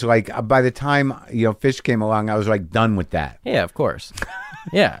them. It's just by the time Fish came along, I was done with that. Yeah, of course.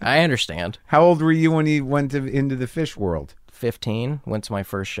 Yeah, I understand. How old were you when you went into the Fish world? 15. Went to my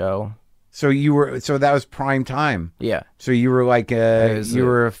first show. So that was prime time. Yeah. So you were like you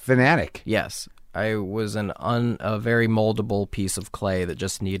were a fanatic. Yes. I was a very moldable piece of clay that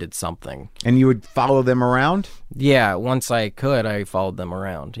just needed something. And you would follow them around? Yeah, once I could, I followed them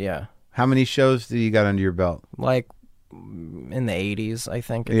around, yeah. How many shows do you got under your belt? Like in the 80s, I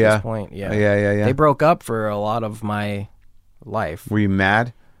think, at this point. Yeah. Yeah. They broke up for a lot of my life. Were you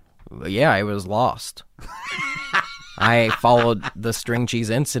mad? Yeah, I was lost. I followed the string cheese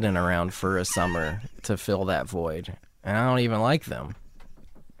incident around for a summer to fill that void, and I don't even like them.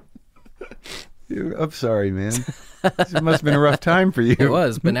 Dude, I'm sorry, man. This must have been a rough time for you. It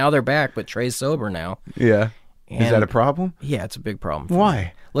was, but now they're back, but Trey's sober now. Yeah. And is that a problem? Yeah, it's a big problem. For Why?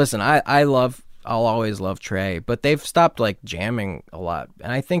 me. Listen, I'll always love Trey, but they've stopped like jamming a lot.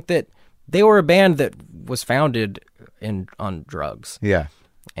 And I think that they were a band that was founded on drugs. Yeah.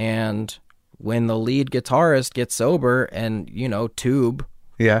 And when the lead guitarist gets sober and, Tube,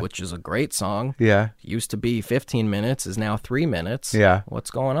 which is a great song, used to be 15 minutes, is now 3 minutes. Yeah.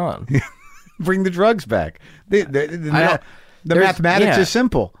 What's going on? Bring the drugs back. The mathematics is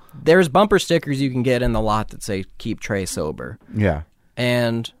simple. There's bumper stickers you can get in the lot that say "Keep Trey sober." Yeah.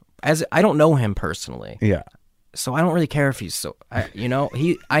 And I don't know him personally. Yeah. So I don't really care if he's so.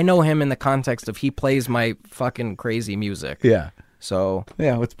 I know him in the context of he plays my fucking crazy music. Yeah. So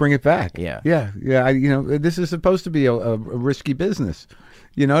yeah, let's bring it back. Yeah. This is supposed to be a risky business.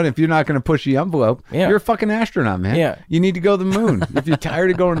 And if you're not going to push the envelope, you're a fucking astronaut, man. Yeah. You need to go to the moon. If you're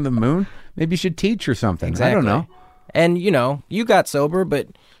tired of going to the moon, maybe you should teach or something. Exactly. I don't know. And you got sober, but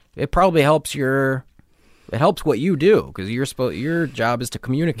it probably helps what you do, because your job is to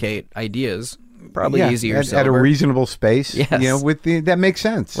communicate ideas. Probably easier at a reasonable space. Yes. That makes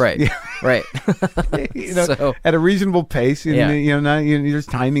sense. Right. Yeah. Right. So, at a reasonable pace, there's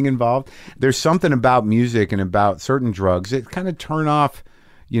timing involved. There's something about music and about certain drugs that kind of turn off,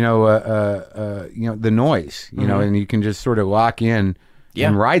 the noise, and you can just sort of lock in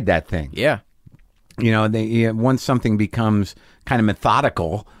and ride that thing. Yeah. Once something becomes kind of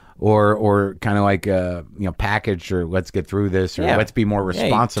methodical or kind of like packaged, or let's get through this, or let's be more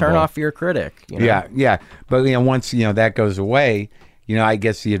responsible. Turn off your critic. Yeah. But once that goes away, I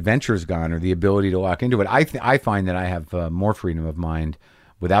guess the adventure's gone, or the ability to lock into it. I find that I have more freedom of mind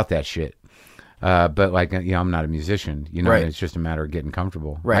without that shit. But I'm not a musician, right. And it's just a matter of getting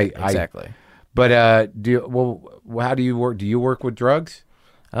comfortable. Right. Exactly. But how do you work? Do you work with drugs?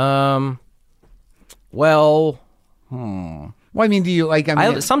 Well, Well, I mean, do you like?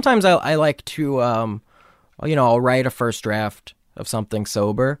 Sometimes I like to, I'll write a first draft of something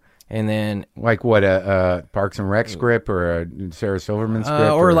sober, and then like what a Parks and Rec script or a Sarah Silverman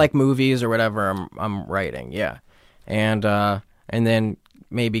script, or like movies or whatever I'm writing, and then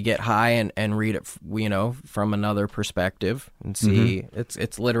maybe get high and read it, from another perspective and see.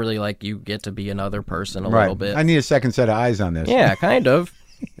 It's literally like you get to be another person a little bit. I need a second set of eyes on this. Yeah, kind of.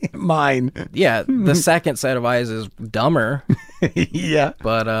 Mine. Yeah, the second set of eyes is dumber. Yeah.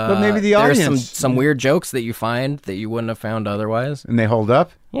 But maybe the audience. There's some weird jokes that you find that you wouldn't have found otherwise. And they hold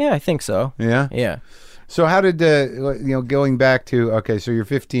up? Yeah, I think so. Yeah? Yeah. So how did, going back to, okay, so you're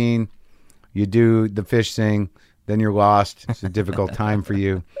 15, you do the Fish thing, then you're lost. It's a difficult time for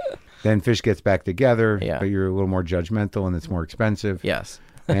you. Then Fish gets back together, but you're a little more judgmental and it's more expensive. Yes.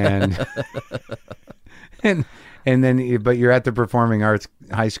 And... And then, but you're at the Performing Arts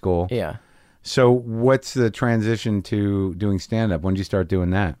High School. Yeah. So what's the transition to doing stand-up? When did you start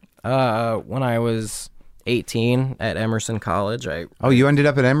doing that? When I was 18 at Emerson College. You ended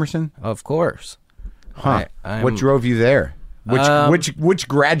up at Emerson? Of course. Huh. What drove you there? Which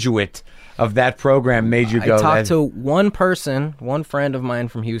graduate of that program made you go? I talked to one friend of mine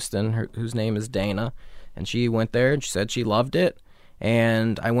from Houston, whose name is Dana, and she went there and she said she loved it.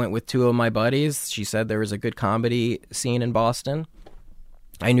 And I went with two of my buddies. She said there was a good comedy scene in Boston.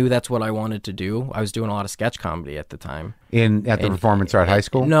 I knew that's what I wanted to do. I was doing a lot of sketch comedy at the time. At the Performance Art High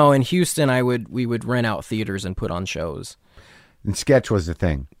School? No, in Houston, we would rent out theaters and put on shows. And sketch was the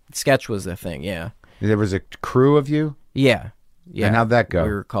thing? Sketch was the thing, yeah. There was a crew of you? Yeah. Yeah. And how'd that go? We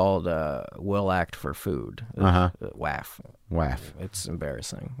were called Will Act for Food. WAF. WAF. It's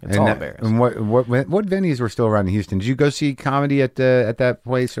embarrassing. It's all embarrassing. And what venues were still around in Houston? Did you go see comedy at that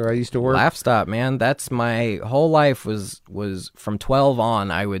place where I used to work? Laugh Stop, man. That's my whole life was from 12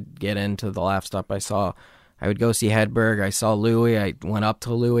 on. I would get into the Laugh Stop. I would go see Hedberg. I saw Louis. I went up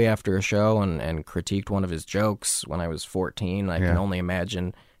to Louis after a show and critiqued one of his jokes when I was 14. I can only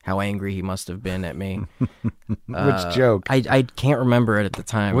imagine how angry he must have been at me. Which joke? I can't remember it at the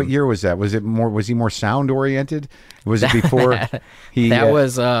time. What year was that? Was he more sound oriented? Was it before he? That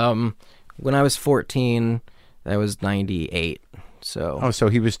was when I was 14. That was 98. So so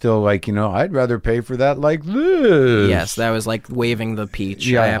he was still like, I'd rather pay for that like this. yes, that was like waving the peach.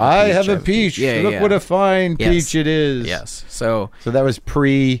 Yeah, I have a peach. Yeah, Look what a fine peach it is. Yes. So that was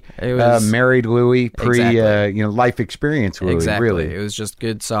married Louis, exactly. Life experience Louis. Exactly. Really, It was just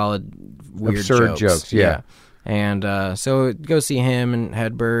good, solid, weird absurd jokes. Yeah. And so go see him and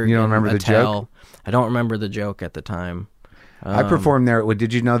Hedberg. You don't remember the joke? I don't remember the joke at the time. I performed there.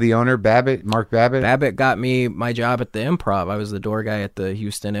 Did you know the owner, Marc Babbitt? Babbitt got me my job at the Improv. I was the door guy at the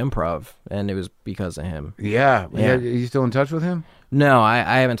Houston Improv, and it was because of him. Yeah. Are you still in touch with him? No,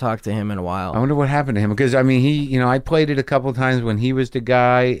 I haven't talked to him in a while. I wonder what happened to him, because I mean, I played it a couple of times when he was the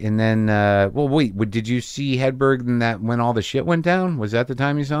guy, and then did you see Hedberg when all the shit went down? Was that the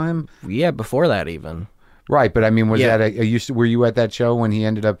time you saw him? Yeah, before that even. Right, but I mean, was that were you at that show when he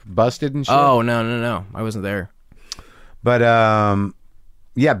ended up busted and shit? Oh, no. I wasn't there. But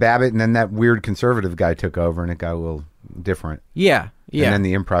Babbitt, and then that weird conservative guy took over, and it got a little different. Yeah. And then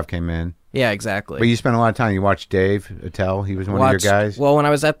the Improv came in. Yeah, exactly. But you spent a lot of time. You watched Dave Attell. He was one of your guys. Well, when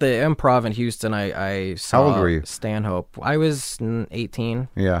I was at the Improv in Houston, I saw How old were you? Stanhope. I was 18.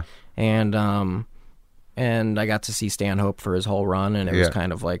 Yeah. And I got to see Stanhope for his whole run, and it was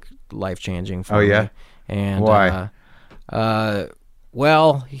kind of like life-changing for me. Oh, yeah? And why?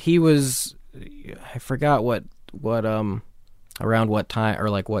 Well, he was. I forgot what around what time or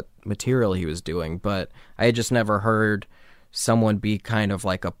like what material he was doing, but I had just never heard someone be kind of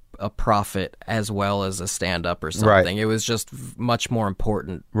like a prophet as well as a stand-up or something. Right. It was just much more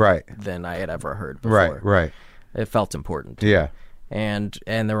important than I had ever heard before. Right. It felt important. Yeah. And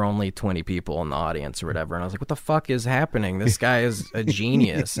there were only 20 people in the audience or whatever, and I was like, what the fuck is happening? This guy is a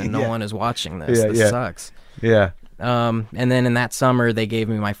genius, and no one is watching this. This sucks. Yeah. And then in that summer, they gave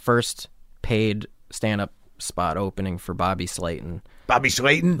me my first paid stand-up spot opening for Bobby Slayton. Bobby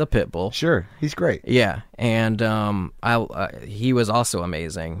Slayton? The Pitbull. Sure, he's great. Yeah, and he was also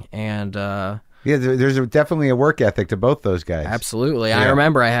amazing. And there's definitely a work ethic to both those guys. Absolutely. Yeah. I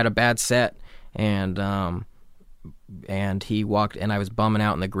remember I had a bad set, and he walked, and I was bumming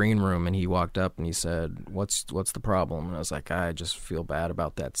out in the green room, and he walked up and he said, "What's the problem?" And I was like, "I just feel bad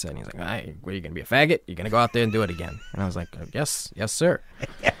about that set." And he's like, "Hey, what, are you gonna be a faggot? You're gonna go out there and do it again?" And I was like, "Yes, sir."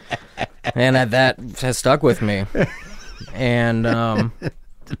 And that has stuck with me. And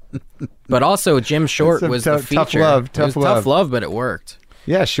but also Jim Short was the feature. Tough love, but it worked.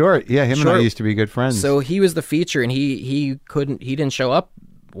 Yeah, Short. Yeah, him and I used to be good friends. So he was the feature, and he didn't show up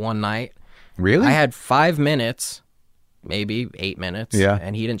one night. Really? I had 5 minutes, maybe 8 minutes. Yeah.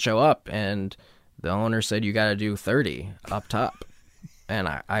 And he didn't show up, and the owner said, "You got to do 30 up top." And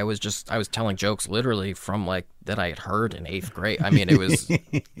I was telling jokes literally from like that I had heard in 8th grade. I mean, it was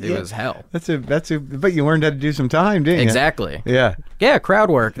was hell. But you learned how to do some time, didn't you? Exactly. Yeah. Yeah, crowd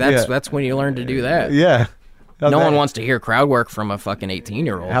work. That's when you learn to do that. Yeah. No one wants to hear crowd work from a fucking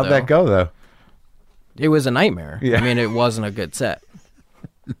 18-year-old. How'd that go though? It was a nightmare. Yeah. I mean, it wasn't a good set.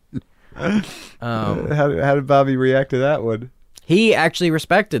 How did Bobby react to that one? He actually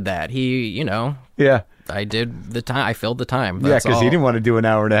respected that. Yeah. I did the time. I filled the time. That's because he didn't want to do an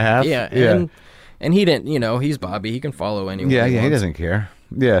hour and a half. Yeah. And he didn't. He's Bobby. He can follow anyone. Yeah. He doesn't care.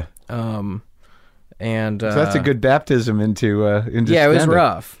 Yeah. So that's a good baptism into yeah, it was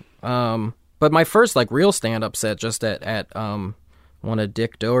rough. But my first like real stand-up set just at one of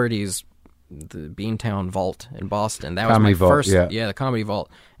Dick Doherty's, the Beantown Vault in Boston. That was Comedy my Vault, first. yeah. Yeah, the Comedy Vault,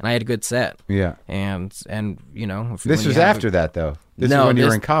 and I had a good set. Yeah. And this was after that though. This is when you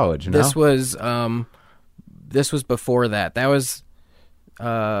were in college. No? This was before that. That was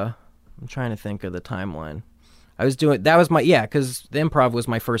I'm trying to think of the timeline. Because the Improv was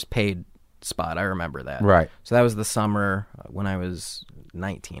my first paid spot. I remember that. Right. So that was the summer when I was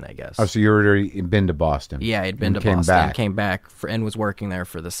 19, I guess. Oh, so you already been to Boston? Yeah, I'd been to Boston. Came back and was working there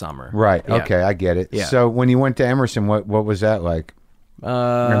for the summer. Right. Yeah. Okay, I get it. Yeah. So when you went to Emerson, what was that like?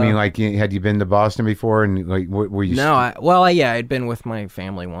 I mean, like, had you been to Boston before, and like, were you? No, I'd been with my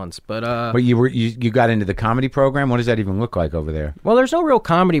family once, but you got into the comedy program. What does that even look like over there? Well, there's no real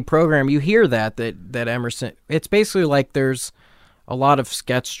comedy program. You hear that Emerson. It's basically like there's a lot of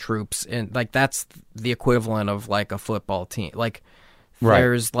sketch troupes, and like that's the equivalent of like a football team. Like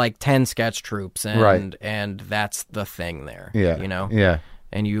there's like 10 sketch troupes, and that's the thing there. Yeah, Yeah.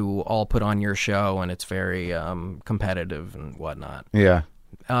 And you all put on your show, and it's very competitive and whatnot. Yeah.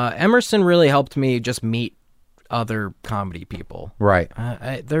 Emerson really helped me just meet other comedy people. Right.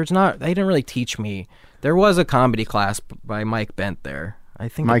 They didn't really teach me. There was a comedy class by Mike Bent there. I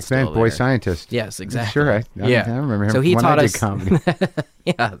think Mike it's still Bent, boy there. Scientist. Yes, exactly. Sure, I remember him. So he when taught I us did comedy.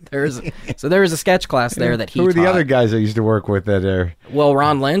 Yeah, there was a sketch class there that he Who were the taught. other guys I used to work with that are? Well,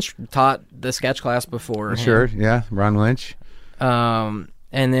 Ron Lynch taught the sketch class before. Sure, yeah, Ron Lynch.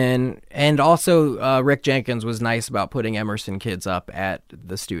 And also Rick Jenkins was nice about putting Emerson kids up at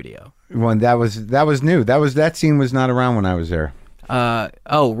the studio. Well, that was new. That scene was not around when I was there.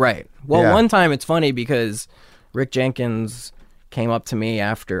 Oh, right. Well, Yeah. one time it's funny because Rick Jenkins came up to me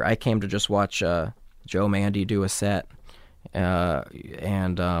after I came to just watch Joe Mandy do a set,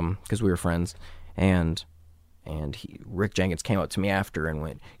 and because we were friends, and Rick Jenkins came up to me after and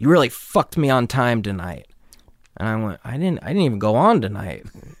went, "You really fucked me on time tonight." And I went, I didn't even go on tonight.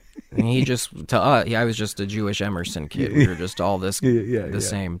 And he just, to us, I was just a Jewish Emerson kid. We were just all the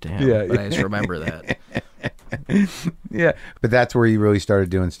same to him. Yeah, but I just remember that. Yeah, but that's where you really started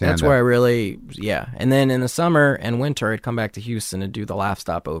doing stand-up. That's where I really, And then in the summer and winter, I'd come back to Houston and do the Laugh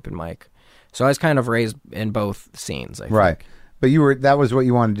Stop open mic. So I was kind of raised in both scenes, I think. Right. But that was what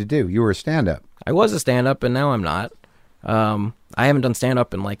you wanted to do. You were a stand-up. I was a stand-up, and now I'm not. I haven't done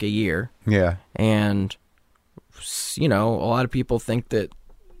stand-up in like a year. Yeah. And, a lot of people think that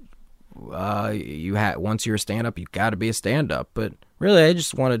once you're a stand-up, you got to be a stand-up. But really, I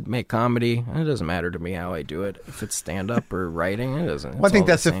just want to make comedy. It doesn't matter to me how I do it. If it's stand-up or writing, it doesn't. Well, I think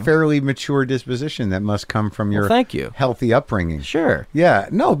that's a fairly mature disposition that must come from your thank you. Healthy upbringing. Sure. Yeah.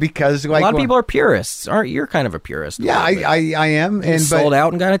 No, because like a lot of people are purists, aren't you? You're kind of a purist. Yeah, I am. You sold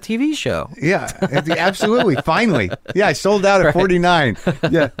out and got a TV show. Yeah, absolutely. Finally. Yeah, I sold out at 49.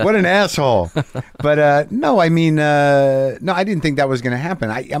 Yeah, what an asshole. But no, I mean, no, I didn't think that was going to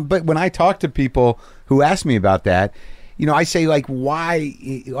happen. But when I talk to people who ask me about that, I say like, why?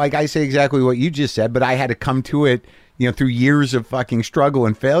 Like I say exactly what you just said, but I had to come to it, through years of fucking struggle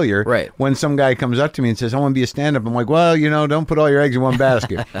and failure. Right. When some guy comes up to me and says, "I want to be a stand-up," I'm like, well, don't put all your eggs in one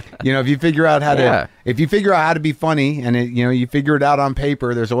basket. If you figure out how to be funny and you figure it out on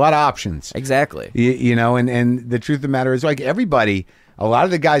paper, there's a lot of options. Exactly. And the truth of the matter is, like, everybody. A lot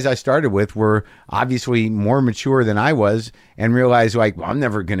of the guys I started with were obviously more mature than I was and realized, like, well, I'm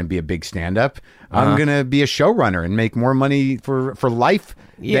never going to be a big stand-up. I'm going to be a showrunner and make more money for life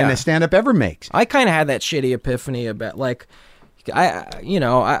than a stand-up ever makes. I kind of had that shitty epiphany about, like,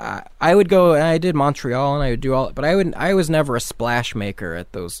 I would go, and I did Montreal, and I would do all, but I was never a splash maker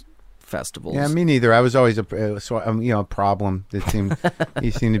at those festivals. Yeah, me neither. I was always a problem. It seemed he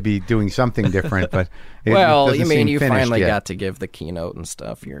seemed to be doing something different, but you finally got to give the keynote and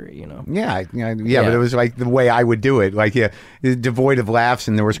stuff. Yeah, but it was like the way I would do it, like devoid of laughs,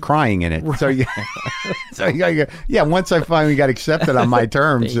 and there was crying in it. Right. So once I finally got accepted on my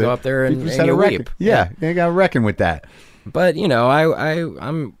terms, you go up there and you weep. Yeah, you got to reckon with that. But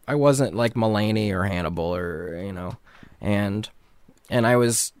I wasn't like Mulaney or Hannibal or and I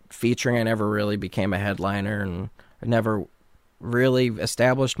was featuring. I never really became a headliner, and I never really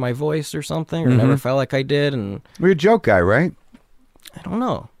established my voice or something, or never felt like I did. And you're a joke guy, right? I don't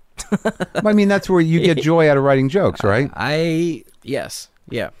know. I mean, that's where you get joy out of writing jokes, right? Yes,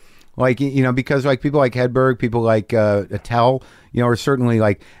 yeah. Like, because like people like Hedberg, people like Attell, are certainly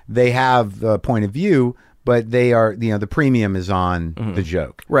like they have a point of view, but they are, the premium is on the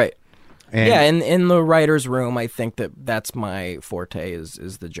joke, right? And in the writer's room, I think that's my forte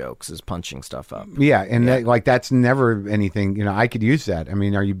is the jokes, is punching stuff up. Yeah, and that's never anything, I could use that. I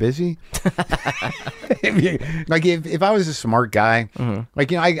mean, are you busy? Like, if I was a smart guy,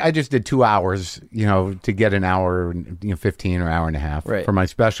 like, I just did 2 hours, to get an hour, 15 or hour and a half for my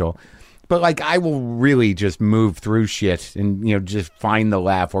special. But like, I will really just move through shit and, just find the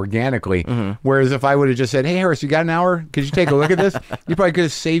laugh organically. Whereas if I would have just said, "Hey, Harris, you got an hour? Could you take a look at this?" You probably could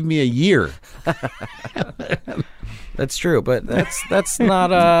have saved me a year. That's true, but that's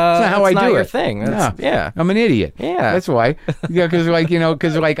not how I do your it. thing. Yeah, I'm an idiot. Yeah, that's why. Yeah, because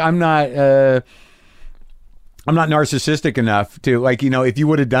I'm not narcissistic enough to, like, if you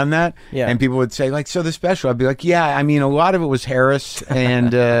would have done that and people would say, like, so the special, I'd be like, yeah, I mean, a lot of it was Harris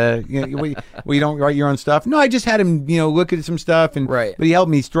and, you don't write your own stuff. No, I just had him, look at some stuff but he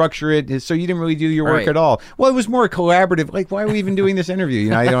helped me structure it. So you didn't really do your work at all. Well, it was more collaborative. Like, why are we even doing this interview?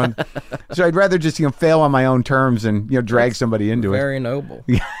 So I'd rather just, fail on my own terms and, drag somebody into very noble.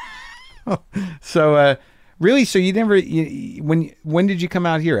 So, really? So you never? When did you come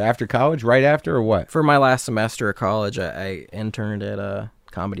out here? After college? Right after, or what? For my last semester of college, I interned at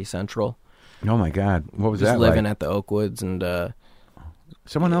Comedy Central. Oh my God, what was just that? Living like? at the Oakwoods, and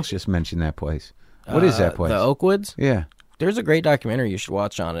someone else just mentioned that place. What is that place? The Oakwoods. Yeah, there's a great documentary you should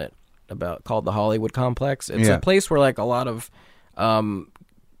watch on it called The Hollywood Complex. It's a place where like a lot of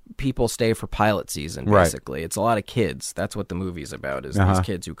people stay for pilot season. Basically, it's a lot of kids. That's what the movie's about. Is these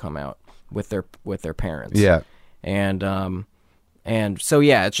kids who come out with their parents. Yeah. And so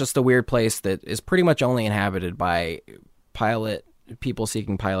it's just a weird place that is pretty much only inhabited by people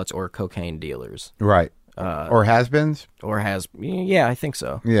seeking pilots or cocaine dealers. Right. Or has-beens? Yeah, I think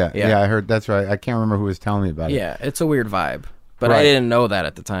so. Yeah, I heard, that's right. I can't remember who was telling me about it. Yeah, it's a weird vibe. But I didn't know that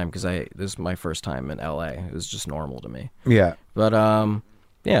at the time because this is my first time in LA. It was just normal to me. Yeah. But,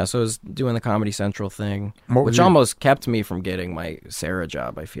 yeah, so I was doing the Comedy Central thing, which your... almost kept me from getting my Sarah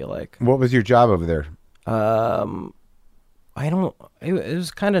job, I feel like. What was your job over there? It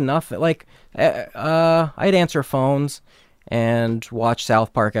was kind of nothing. Like, I'd answer phones and watch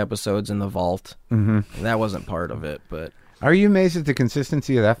South Park episodes in the vault. Mm-hmm. That wasn't part of it, but... Are you amazed at the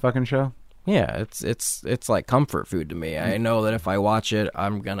consistency of that fucking show? Yeah, it's like comfort food to me. I know that if I watch it,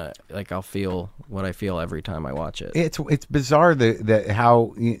 I'm gonna I'll feel what I feel every time I watch it. It's bizarre that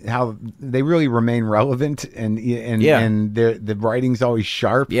how they really remain relevant and the writing's always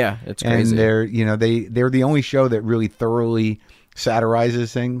sharp. Yeah, it's crazy. And they're the only show that really thoroughly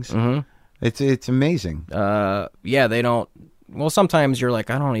satirizes things. Mm-hmm. It's amazing. Yeah, they don't. Well, sometimes you're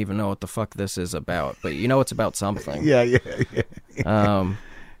like, I don't even know what the fuck this is about, but you know it's about something. Yeah.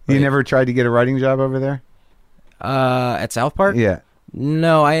 You never tried to get a writing job over there? At South Park? Yeah.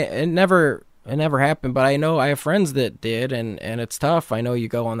 No, it never happened, but I know I have friends that did, and it's tough. I know you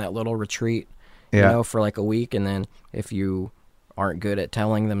go on that little retreat, for like a week, and then if you aren't good at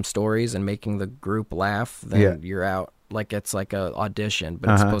telling them stories and making the group laugh, then you're out. Like it's like a audition, but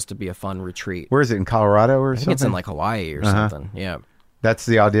it's supposed to be a fun retreat. Where is it, in Colorado or something? I think it's in like Hawaii or something, yeah. That's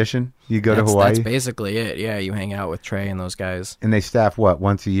the audition? You go to Hawaii? That's basically it. Yeah, you hang out with Trey and those guys. And they staff what,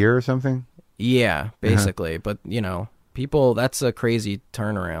 once a year or something? Yeah, basically. But, people, that's a crazy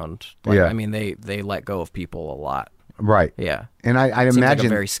turnaround. I mean, they let go of people a lot. Right. Yeah. And I imagine... like a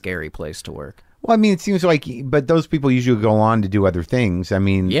very scary place to work. Well, I mean, it seems like... But those people usually go on to do other things. I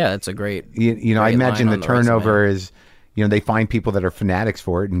mean... Yeah, it's a great... great I imagine the turnover is... they find people that are fanatics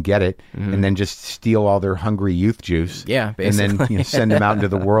for it and get it, and then just steal all their hungry youth juice. Yeah, basically. And then send them out into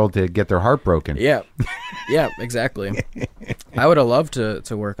the world to get their heart broken. Yeah, exactly. I would have loved to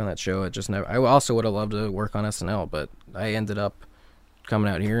work on that show. It just never. I also would have loved to work on SNL, but I ended up coming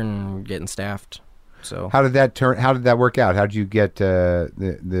out here and getting staffed. So how did that work out? How did you get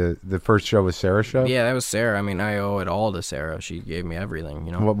the first show was Sarah's show? Yeah, that was Sarah. I mean, I owe it all to Sarah. She gave me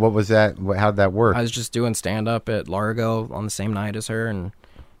everything. What was that? How did that work? I was just doing stand up at Largo on the same night as her, and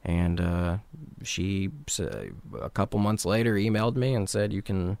she a couple months later emailed me and said you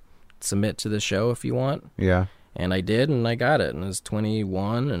can submit to the show if you want. Yeah. And I did, and I got it, and it was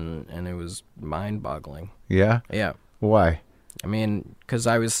 21, and it was mind-boggling. Yeah. Yeah. Why? I mean, because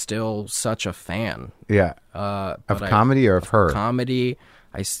I was still such a fan. Yeah. Of comedy or of her? Comedy,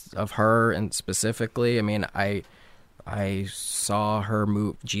 of her, and specifically, I mean, I saw her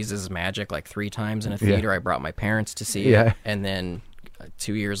move Jesus Magic like 3 times in a theater. Yeah. I brought my parents to see it, and then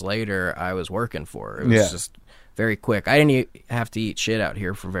 2 years later, I was working for her. It was just very quick. I didn't have to eat shit out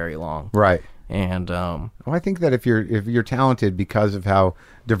here for very long. Right. And well, I think that if you're talented because of how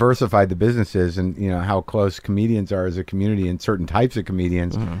diversified the business is, and how close comedians are as a community and certain types of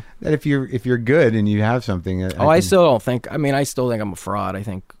comedians, that if you're good and you have something, I still don't think. I mean, I still think I'm a fraud. I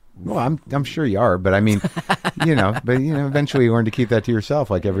think. Well, I'm sure you are, but I mean, eventually you learn to keep that to yourself,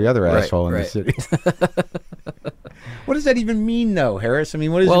 like every other asshole in the city. What does that even mean, though, Harris? I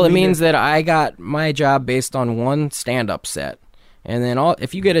mean, what does it mean? Well, it means that I got my job based on one stand-up set. And then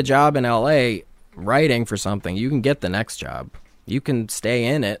if you get a job in LA writing for something, you can get the next job. You can stay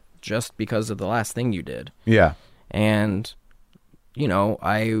in it just because of the last thing you did. Yeah. And,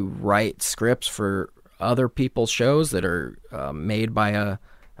 I write scripts for other people's shows that are made by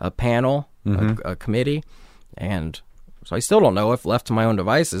a panel, a committee. And so I still don't know if left to my own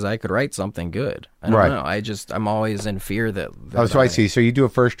devices, I could write something good. I don't know. I'm always in fear that so I see. So you do a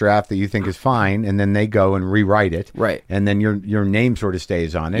first draft that you think is fine, and then they go and rewrite it. Right. And then your name sort of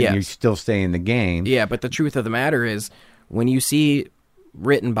stays on it, and you still stay in the game. Yeah, but the truth of the matter is, when you see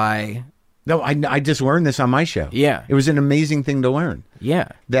written by... No, I just learned this on my show. Yeah. It was an amazing thing to learn. Yeah.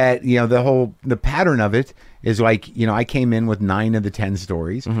 That, the pattern of it is like, I came in with 9 of the 10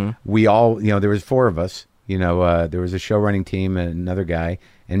 stories. Mm-hmm. We all, there was 4 of us. There was a show running team, another guy,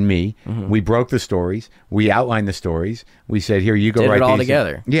 and me. Mm-hmm. We broke the stories. We outlined the stories. We said, here, you go write these. Did it all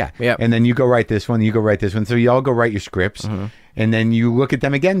together. Yeah. Yep. And then you go write this one, you go write this one. So you all go write your scripts, and then you look at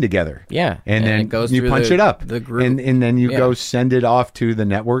them again together. Yeah. And then it goes you punch it up. The group. And then you go send it off to the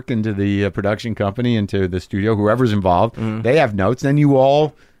network and to the production company and to the studio, whoever's involved. Mm-hmm. They have notes. Then you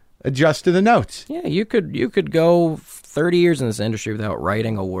all adjust to the notes. Yeah, you could go 30 years in this industry without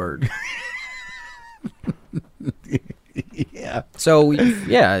writing a word. Yeah. So,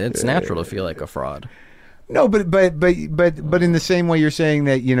 it's natural to feel like a fraud. No, but in the same way you're saying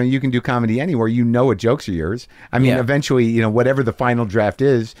that, you can do comedy anywhere, what jokes are yours. I mean, eventually, whatever the final draft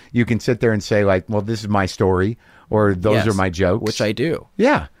is, you can sit there and say like, well, this is my story, or those are my jokes. Which I do.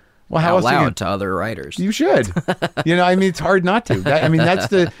 Yeah. Well, how out else loud to other writers. You should. I mean, it's hard not to. That's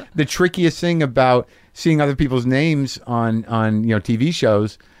the trickiest thing about seeing other people's names on TV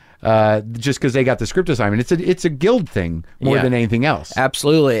shows. Just because they got the script assignment, it's a guild thing more than anything else.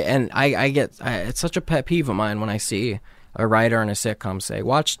 Absolutely, and I get it's such a pet peeve of mine when I see a writer in a sitcom say,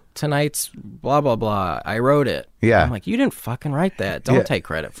 "Watch tonight's blah blah blah. I wrote it." Yeah, I'm like, you didn't fucking write that. Don't take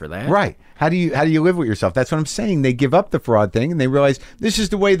credit for that. Right? How do you live with yourself? That's what I'm saying. They give up the fraud thing and they realize this is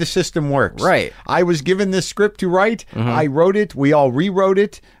the way the system works. Right. I was given this script to write. I wrote it. We all rewrote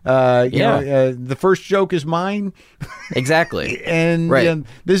it. The first joke is mine. Exactly. And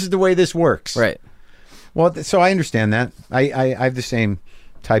this is the way this works. Right. Well, so I understand that. I have the same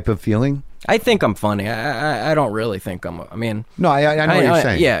type of feeling. I think I'm funny. I don't really think I'm. I mean, no, I know what you're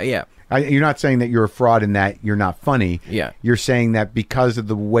saying. Yeah. You're not saying that you're a fraud in that you're not funny. Yeah. You're saying that because of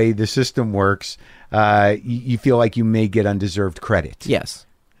the way the system works, you feel like you may get undeserved credit. Yes.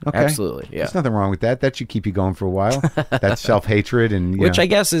 Okay. Absolutely. Yeah. There's nothing wrong with that. That should keep you going for a while. That's self-hatred and which I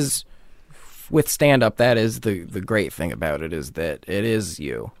guess is with stand-up. That is the great thing about it is that it is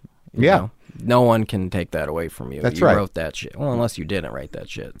you. You know? No one can take that away from you. That's right. You wrote that shit. Well, unless you didn't write that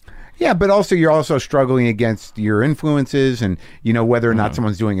shit. Yeah, but also you're also struggling against your influences and, whether or not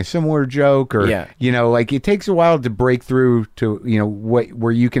someone's doing a similar joke or, like it takes a while to break through to,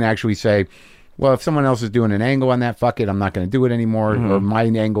 where you can actually say, well, if someone else is doing an angle on that, fuck it, I'm not going to do it anymore. Or my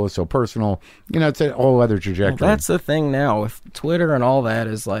angle is so personal. It's a whole other trajectory. Well, that's the thing now with Twitter and all that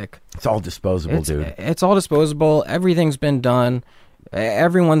is like... It's all disposable, dude. It's all disposable. Everything's been done.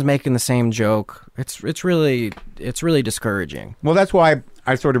 Everyone's making the same joke. It's really discouraging. Well, that's why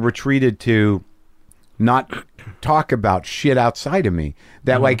I sort of retreated to not talk about shit outside of me.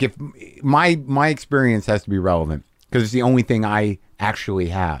 That like if my experience has to be relevant because it's the only thing I actually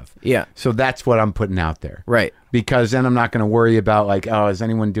have. Yeah. So that's what I'm putting out there. Right. Because then I'm not going to worry about like, oh, is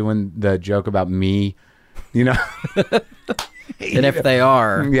anyone doing the joke about me? And if they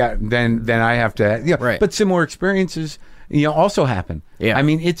are, then I have to. Right. But similar experiences. Also happen. Yeah. I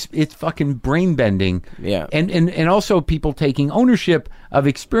mean, it's fucking brain bending. Yeah. And also people taking ownership of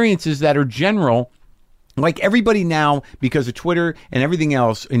experiences that are general. Like everybody now, because of Twitter and everything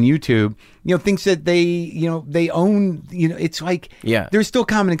else and YouTube, thinks that they own, it's like, there's still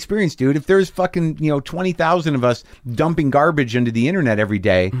common experience, dude. If there's fucking, 20,000 of us dumping garbage into the internet every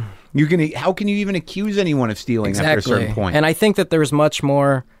day, how can you even accuse anyone of stealing after a certain point? And I think that there's much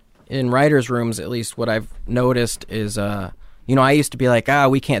more in writers' rooms, at least what I've noticed is, I used to be like,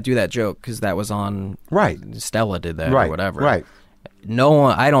 we can't do that joke because that was on, Stella did that or whatever. Right. No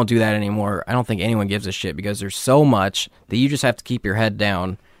one, I don't do that anymore. I don't think anyone gives a shit because there's so much that you just have to keep your head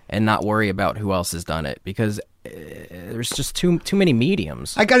down and not worry about who else has done it because there's just too many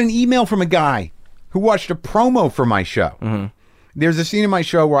mediums. I got an email from a guy who watched a promo for my show. Mm-hmm. There's a scene in my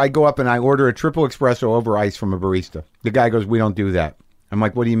show where I go up and I order a triple espresso over ice from a barista. The guy goes, "We don't do that." I'm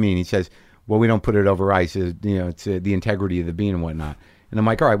like, "What do you mean?" He says, "Well, we don't put it over ice. It's the integrity of the bean and whatnot." And I'm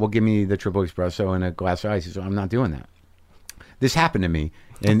like, "All right, well, give me the triple espresso and a glass of ice." He says, "I'm not doing that." This happened to me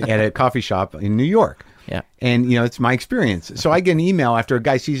at a coffee shop in New York. Yeah. And, it's my experience. So I get an email after a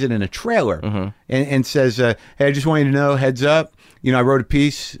guy sees it in a trailer and says, "Hey, I just want you to know, heads up, I wrote a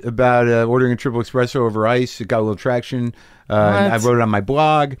piece about ordering a triple espresso over ice. It got a little traction. I wrote it on my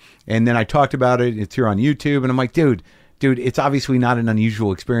blog, and then I talked about it. It's here on YouTube." And I'm like, dude, it's obviously not an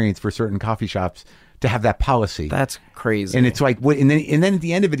unusual experience for certain coffee shops to have that policy. That's crazy. And it's like, what? And then at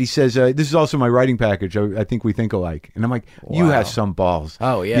the end of it, he says, "This is also my writing package. I think we think alike." And I'm like, "You have some balls."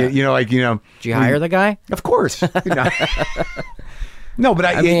 Oh yeah. Did you hire the guy? Of course. No, but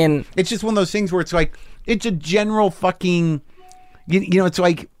I mean, it's just one of those things where it's like, it's a general fucking, it's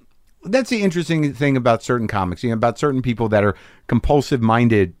like, that's the interesting thing about certain comics, about certain people that are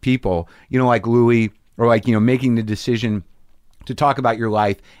compulsive-minded people, like Louis, or like, making the decision to talk about your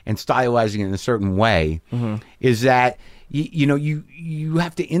life and stylizing it in a certain way, is that you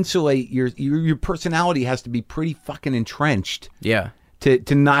have to insulate your personality has to be pretty fucking entrenched. Yeah.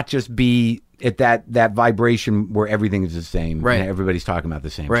 To not just be at that vibration where everything is the same. Right. And everybody's talking about the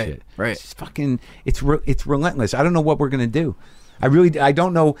same shit. Right. It's fucking it's relentless. I don't know what we're gonna do. I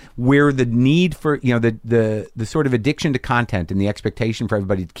don't know where the need for, the sort of addiction to content and the expectation for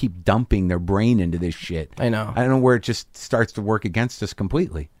everybody to keep dumping their brain into this shit. I know. I don't know where it just starts to work against us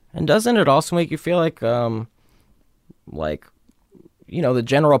completely. And doesn't it also make you feel like the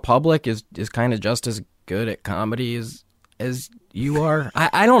general public is kind of just as good at comedy as you are?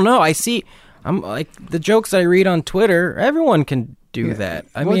 I don't know. I see I'm like the jokes I read on Twitter. Everyone can do that.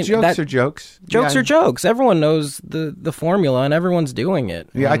 I mean, jokes are jokes. Jokes are jokes. Everyone knows the formula, and everyone's doing it.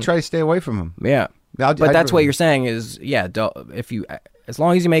 Yeah, I try to stay away from them. Yeah, but that's what you're saying is, as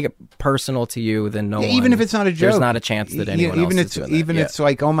long as you make it personal to you, then even if it's not a joke, there's not a chance that anyone else is doing that. Even it's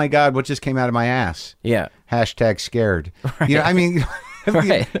like, oh my God, what just came out of my ass? Yeah. #scared. Right. You know, I mean,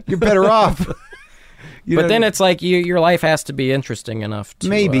 right. You're better off. But then it's like your life has to be interesting enough to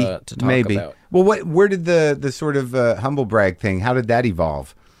talk about. Well, where did the sort of Humblebrag thing? How did that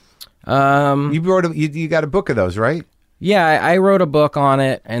evolve? You got a book of those, right? Yeah, I wrote a book on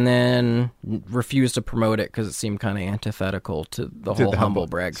it and then refused to promote it because it seemed kind of antithetical to the whole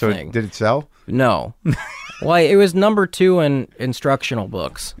Humblebrag thing. So did it sell? No. Well, it was number 2 in instructional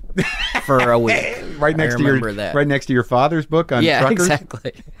books for a week. Right next to your father's book on truckers?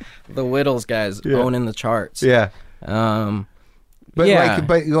 Exactly. The Wittels guys owning the charts. Yeah. But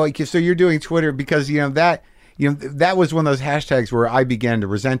so you're doing Twitter because that was one of those hashtags where I began to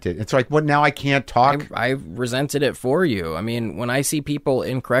resent it. It's like, what, now I can't talk? I resented it for you. I mean, when I see people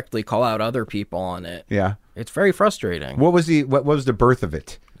incorrectly call out other people on it, it's very frustrating. What was the birth of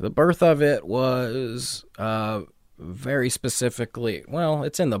it? The birth of it was very specifically, well,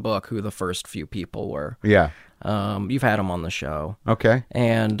 it's in the book who the first few people were. Yeah. You've had them on the show. Okay.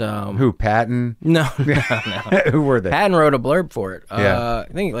 And who, Patton? No. Who were they? Patton wrote a blurb for it. Yeah.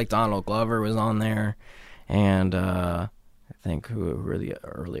 I think like Donald Glover was on there. And I think who were the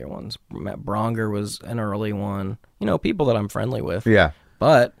earlier ones? Matt Bronger was an early one. You know, people that I'm friendly with. Yeah.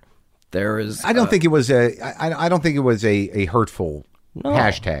 But there is. I don't think it was I don't think it was a hurtful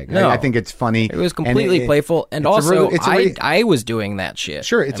hashtag. No. I think it's funny. It was completely playful, and also I was doing that shit.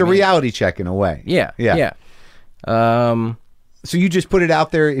 Sure, it's a reality check in a way. Yeah. Yeah. So you just put it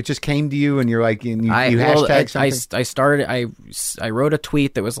out there. It just came to you, and you're like, you hashtag something. I wrote a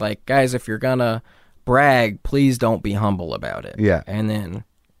tweet that was like, guys, if you're gonna brag, please don't be humble about it. Yeah. And then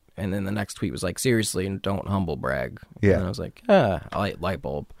the next tweet was like, seriously, don't humble brag. Yeah. And I was like, light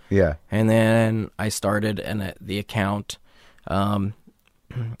bulb. Yeah. And then I started the account.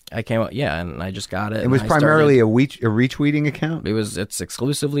 I came up, and I just got it. It was primarily a retweeting account? It's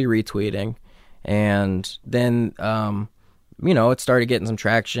exclusively retweeting. And then, it started getting some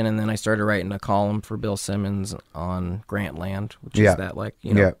traction, and then I started writing a column for Bill Simmons on Grantland, which is that, like,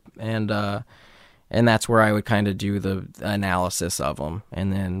 and that's where I would kind of do the analysis of them.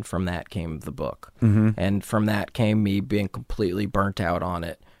 And then from that came the book. Mm-hmm. And from that came me being completely burnt out on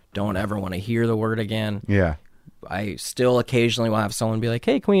it. Don't ever want to hear the word again. Yeah. I still occasionally will have someone be like,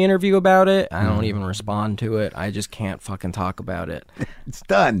 hey, can we interview about it? I don't even respond to it. I just can't fucking talk about it. It's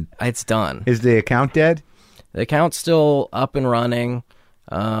done. It's done. Is the account dead? The account's still up and running.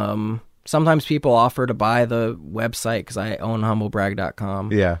 Sometimes people offer to buy the website because I own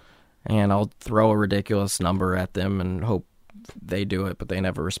humblebrag.com. Yeah. And I'll throw a ridiculous number at them and hope they do it, but they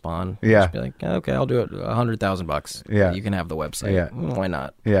never respond. Yeah. Just be like, okay, I'll do it. $100,000. Yeah. You can have the website. Yeah. Why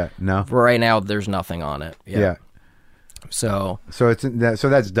not? Yeah. No. For right now, there's nothing on it. Yeah. So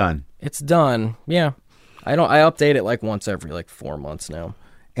that's done. It's done. Yeah. I update it like once every 4 months now.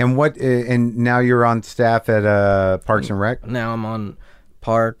 And and now you're on staff at Parks and Rec? Now I'm on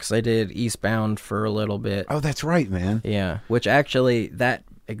Parks. I did Eastbound for a little bit. Oh, that's right, man. Yeah. Which actually, that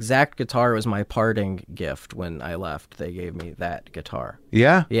exact guitar was my parting gift when I left. They gave me that guitar.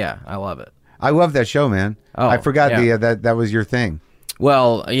 Yeah? Yeah, I love it. I love that show, man. Oh, I forgot that was your thing.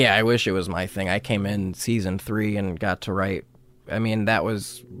 Well, yeah, I wish it was my thing. I came in season 3 and got to write. I mean, that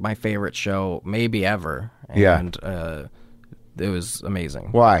was my favorite show maybe ever. And it was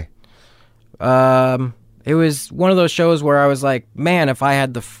amazing. Why? It was one of those shows where I was like, man, if I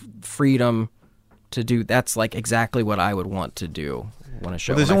had the freedom to do, that's like exactly what I would want to do when a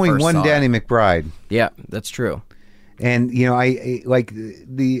show. Well, there's only one Danny McBride. Yeah, that's true. And I like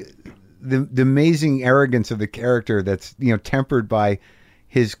the amazing arrogance of the character that's tempered by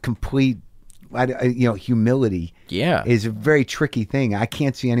his complete humility. Yeah, is a very tricky thing. I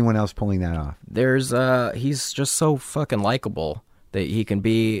can't see anyone else pulling that off. He's just so fucking likable that he can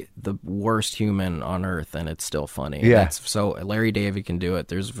be the worst human on earth and it's still funny. Yeah. So Larry David can do it.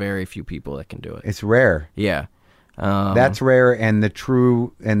 There's very few people that can do it. It's rare. Yeah. That's rare, and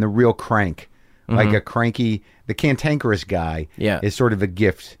the real crank. Like a cranky, the cantankerous guy is sort of a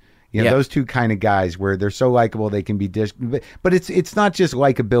gift. Those two kind of guys where they're so likable they can be but it's not just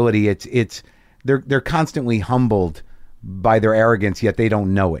likability, it's they're constantly humbled by their arrogance, yet they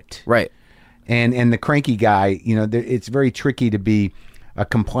don't know it. Right. And the cranky guy, it's very tricky to be a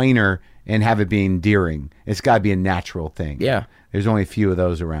complainer and have it be endearing. It's got to be a natural thing. Yeah. There's only a few of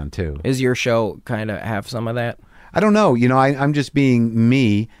those around too. Is your show kind of have some of that? I don't know. I'm just being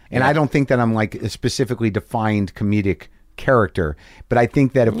me, and I don't think that I'm like a specifically defined comedic character. But I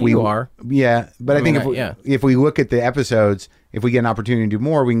think that if You are. Yeah. But I think if we look at the episodes, if we get an opportunity to do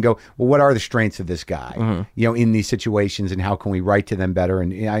more, we can go, well, what are the strengths of this guy, in these situations, and how can we write to them better?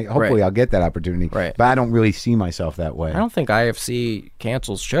 And hopefully I'll get that opportunity. Right. But I don't really see myself that way. I don't think IFC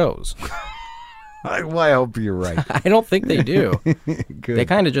cancels shows. Well, I hope you're right. I don't think they do. Good. They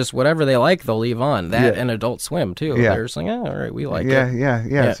kind of just, whatever they like, they'll leave on. That and Adult Swim, too. Yeah. They're just like, all right, we like it.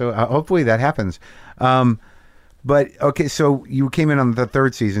 Yeah. So hopefully that happens. But, okay, so you came in on the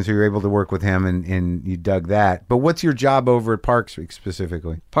third season, so you were able to work with him, and you dug that. But what's your job over at Parks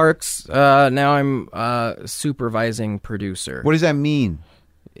specifically? Parks, now I'm supervising producer. What does that mean?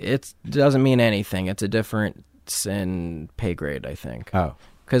 It doesn't mean anything. It's a difference in pay grade, I think. Oh.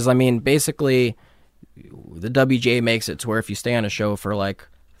 Because, basically, the WGA makes it to where if you stay on a show for,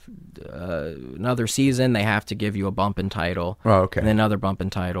 another season, they have to give you a bump in title. Oh, okay. And then another bump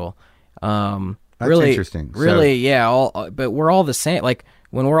in title. That's really interesting. Really, yeah. But we're all the same. Like,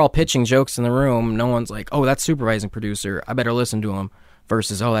 when we're all pitching jokes in the room, no one's like, oh, that's supervising producer. I better listen to him.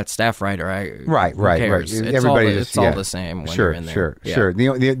 Versus, oh, that's staff writer. Right. It's all the same when you're in there. Sure.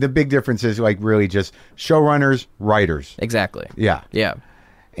 The big difference is really just showrunners, writers. Exactly. Yeah. Yeah.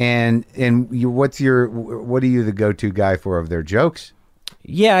 And what are you the go-to guy for of their jokes?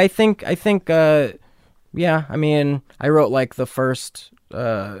 Yeah, I think yeah, I wrote the first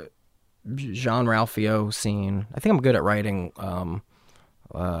Jean-Ralphio scene. I think I'm good at writing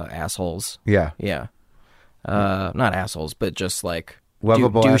assholes. Yeah. Yeah. Not assholes, but just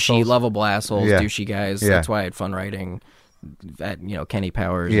lovable douchey, assholes? lovable assholes, Yeah. douchey guys. Yeah. That's why I had fun writing at Kenny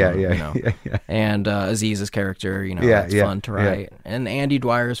Powers. Yeah. And Aziz's character, it's fun to write. And Andy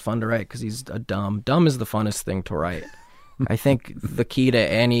Dwyer's fun to write because he's a dumb. Dumb is the funnest thing to write. I think the key to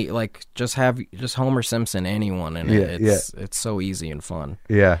any just Homer Simpson, anyone in it. It's so easy and fun.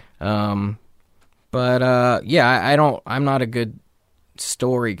 Yeah. I'm not a good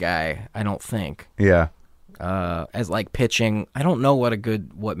story guy, I don't think. Yeah. As pitching, I don't know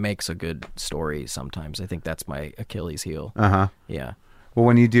what makes a good story sometimes. I think that's my Achilles heel. Uh-huh. Yeah. Well,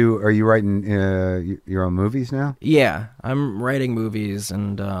 are you writing your own movies now? Yeah, I'm writing movies,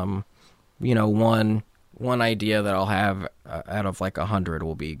 and one idea that I'll have out of 100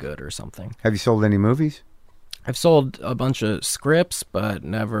 will be good or something. Have you sold any movies? I've sold a bunch of scripts, but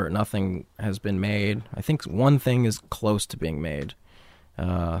nothing has been made. I think one thing is close to being made,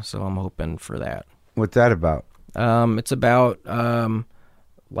 so I'm hoping for that. What's that about? It's about a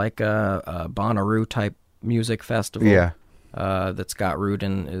Bonnaroo type music festival. Yeah. That Scott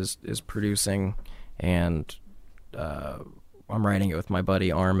Rudin is producing, and I'm writing it with my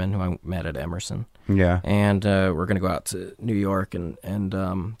buddy Armin, who I met at Emerson. Yeah. And we're gonna go out to New York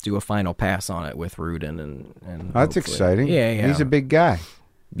and do a final pass on it with Rudin and That's exciting. Yeah. He's a big guy.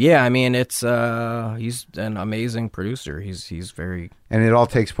 Yeah, it's he's an amazing producer. He's very. And it all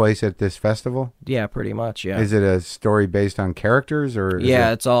takes place at this festival? Yeah, pretty much. Yeah. Is it a story based on characters or?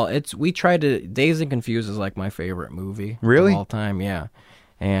 We tried to. Dazed and Confused is my favorite movie. Really? Of all time. Yeah.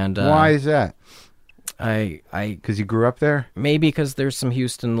 And why is that? Because you grew up there? Maybe because there's some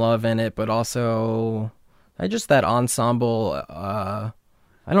Houston love in it, but also just that ensemble.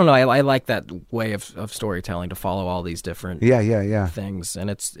 I don't know. I like that way of storytelling, to follow all these different things, and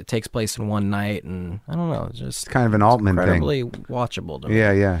it takes place in one night, and I don't know, it's just kind of an Altman incredibly thing. Watchable to me.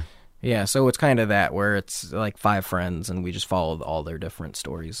 Yeah. So it's kind of that, where it's five friends, and we just follow all their different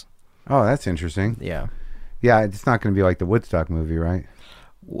stories. Oh, that's interesting. Yeah. It's not going to be like the Woodstock movie, right?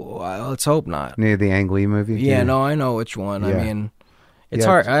 Well, let's hope not. Near the Ang Lee movie? Yeah, no, I know which one. Yeah. It's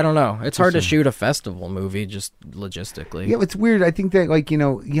hard. I don't know. It's hard to shoot a festival movie just logistically. Yeah, it's weird. I think that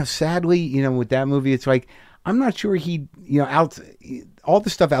sadly, with that movie, it's I'm not sure he, all the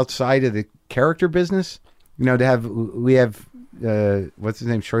stuff outside of the character business, we have what's his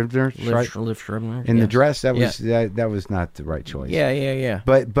name, Scribner? Liv Scribner. In the dress, that was not the right choice. Yeah.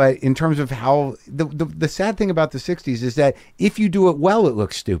 But in terms of how the sad thing about the '60s is that if you do it well, it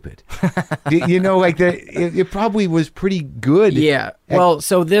looks stupid. It probably was pretty good. Yeah. Well,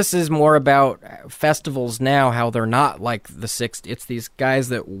 so this is more about festivals now, how they're not like the '60s. It's these guys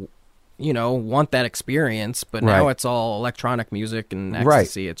that want that experience, but now it's all electronic music and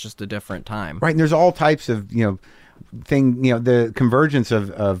ecstasy. It's just a different time. Right, and there's all types of the convergence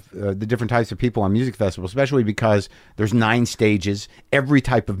of the different types of people on music festivals, especially because there's 9 stages. Every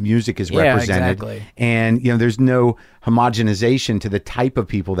type of music is represented. Exactly. And, there's no homogenization to the type of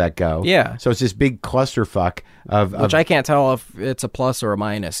people that go. Yeah. So it's this big clusterfuck of... Which I can't tell if it's a plus or a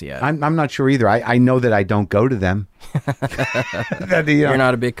minus yet. I'm not sure either. I know that I don't go to them. You're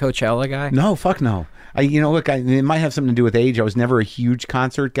not a big Coachella guy? No, fuck no. Look, it might have something to do with age. I was never a huge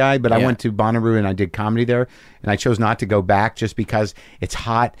concert guy, but I went to Bonnaroo and I did comedy there, and I chose not to go back just because it's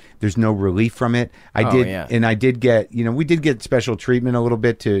hot. There's no relief from it. And I did get, we did get special treatment a little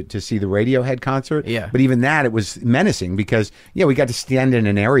bit to see the Radiohead concert. Yeah. But even that, it was menacing because, we got to stand in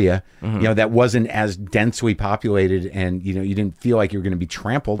an area, that wasn't as densely populated, and, you didn't feel like you were going to be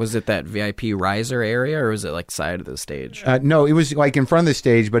trampled. Was it that VIP riser area, or was it like side of the stage? No, it was like in front of the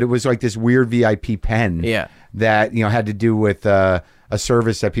stage, but it was like this weird VIP pen that had to do with a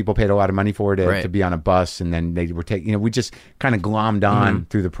service that people paid a lot of money for to be on a bus, and then they were taking. We just kind of glommed on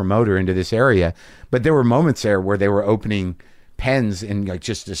through the promoter into this area, but there were moments there where they were opening pens and like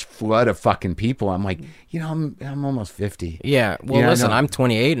just this flood of fucking people. I'm like, I'm almost 50. Yeah, well, listen, I'm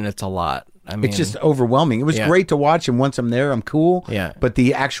 28 and it's a lot. I mean, it's just overwhelming. It was great to watch, and once I'm there, I'm cool. Yeah. But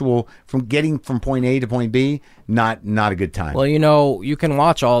the actual from getting from point A to point B, not a good time. Well, you can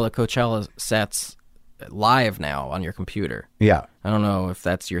watch all the Coachella sets live now on your computer. Yeah. I don't know if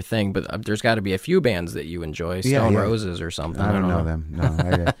that's your thing, but there's got to be a few bands that you enjoy, Stone Roses or something. I don't know them.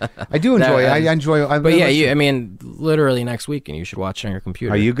 No, I do enjoy. I enjoy. But literally next weekend you should watch it on your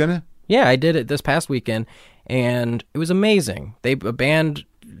computer. Are you gonna? Yeah, I did it this past weekend, and it was amazing. A band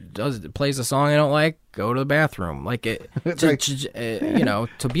plays a song I don't like, go to the bathroom. Like to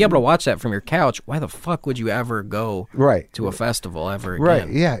be able to watch that from your couch. Why the fuck would you ever go to a festival ever again? Right?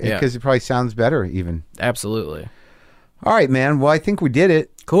 Yeah, because it probably sounds better even. Absolutely. All right, man. Well, I think we did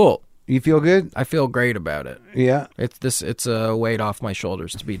it. Cool. You feel good? I feel great about it. Yeah. It's a weight off my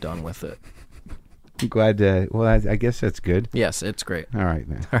shoulders to be done with it. I'm glad. I guess that's good. Yes, it's great. All right,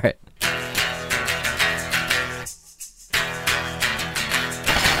 man. All right.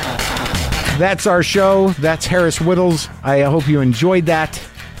 That's our show. That's Harris Wittels. I hope you enjoyed that.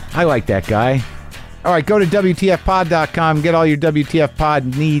 I like that guy. All right, go to WTFpod.com. Get all your WTF pod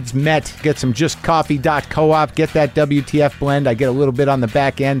needs met. Get some justcoffee.coop. Get that WTF blend. I get a little bit on the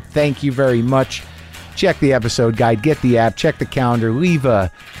back end. Thank you very much. Check the episode guide. Get the app. Check the calendar. Leave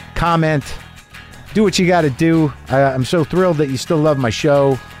a comment. Do what you got to do. I'm so thrilled that you still love my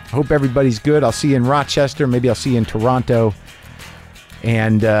show. I hope everybody's good. I'll see you in Rochester. Maybe I'll see you in Toronto.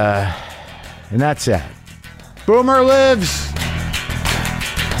 And that's it. Boomer lives!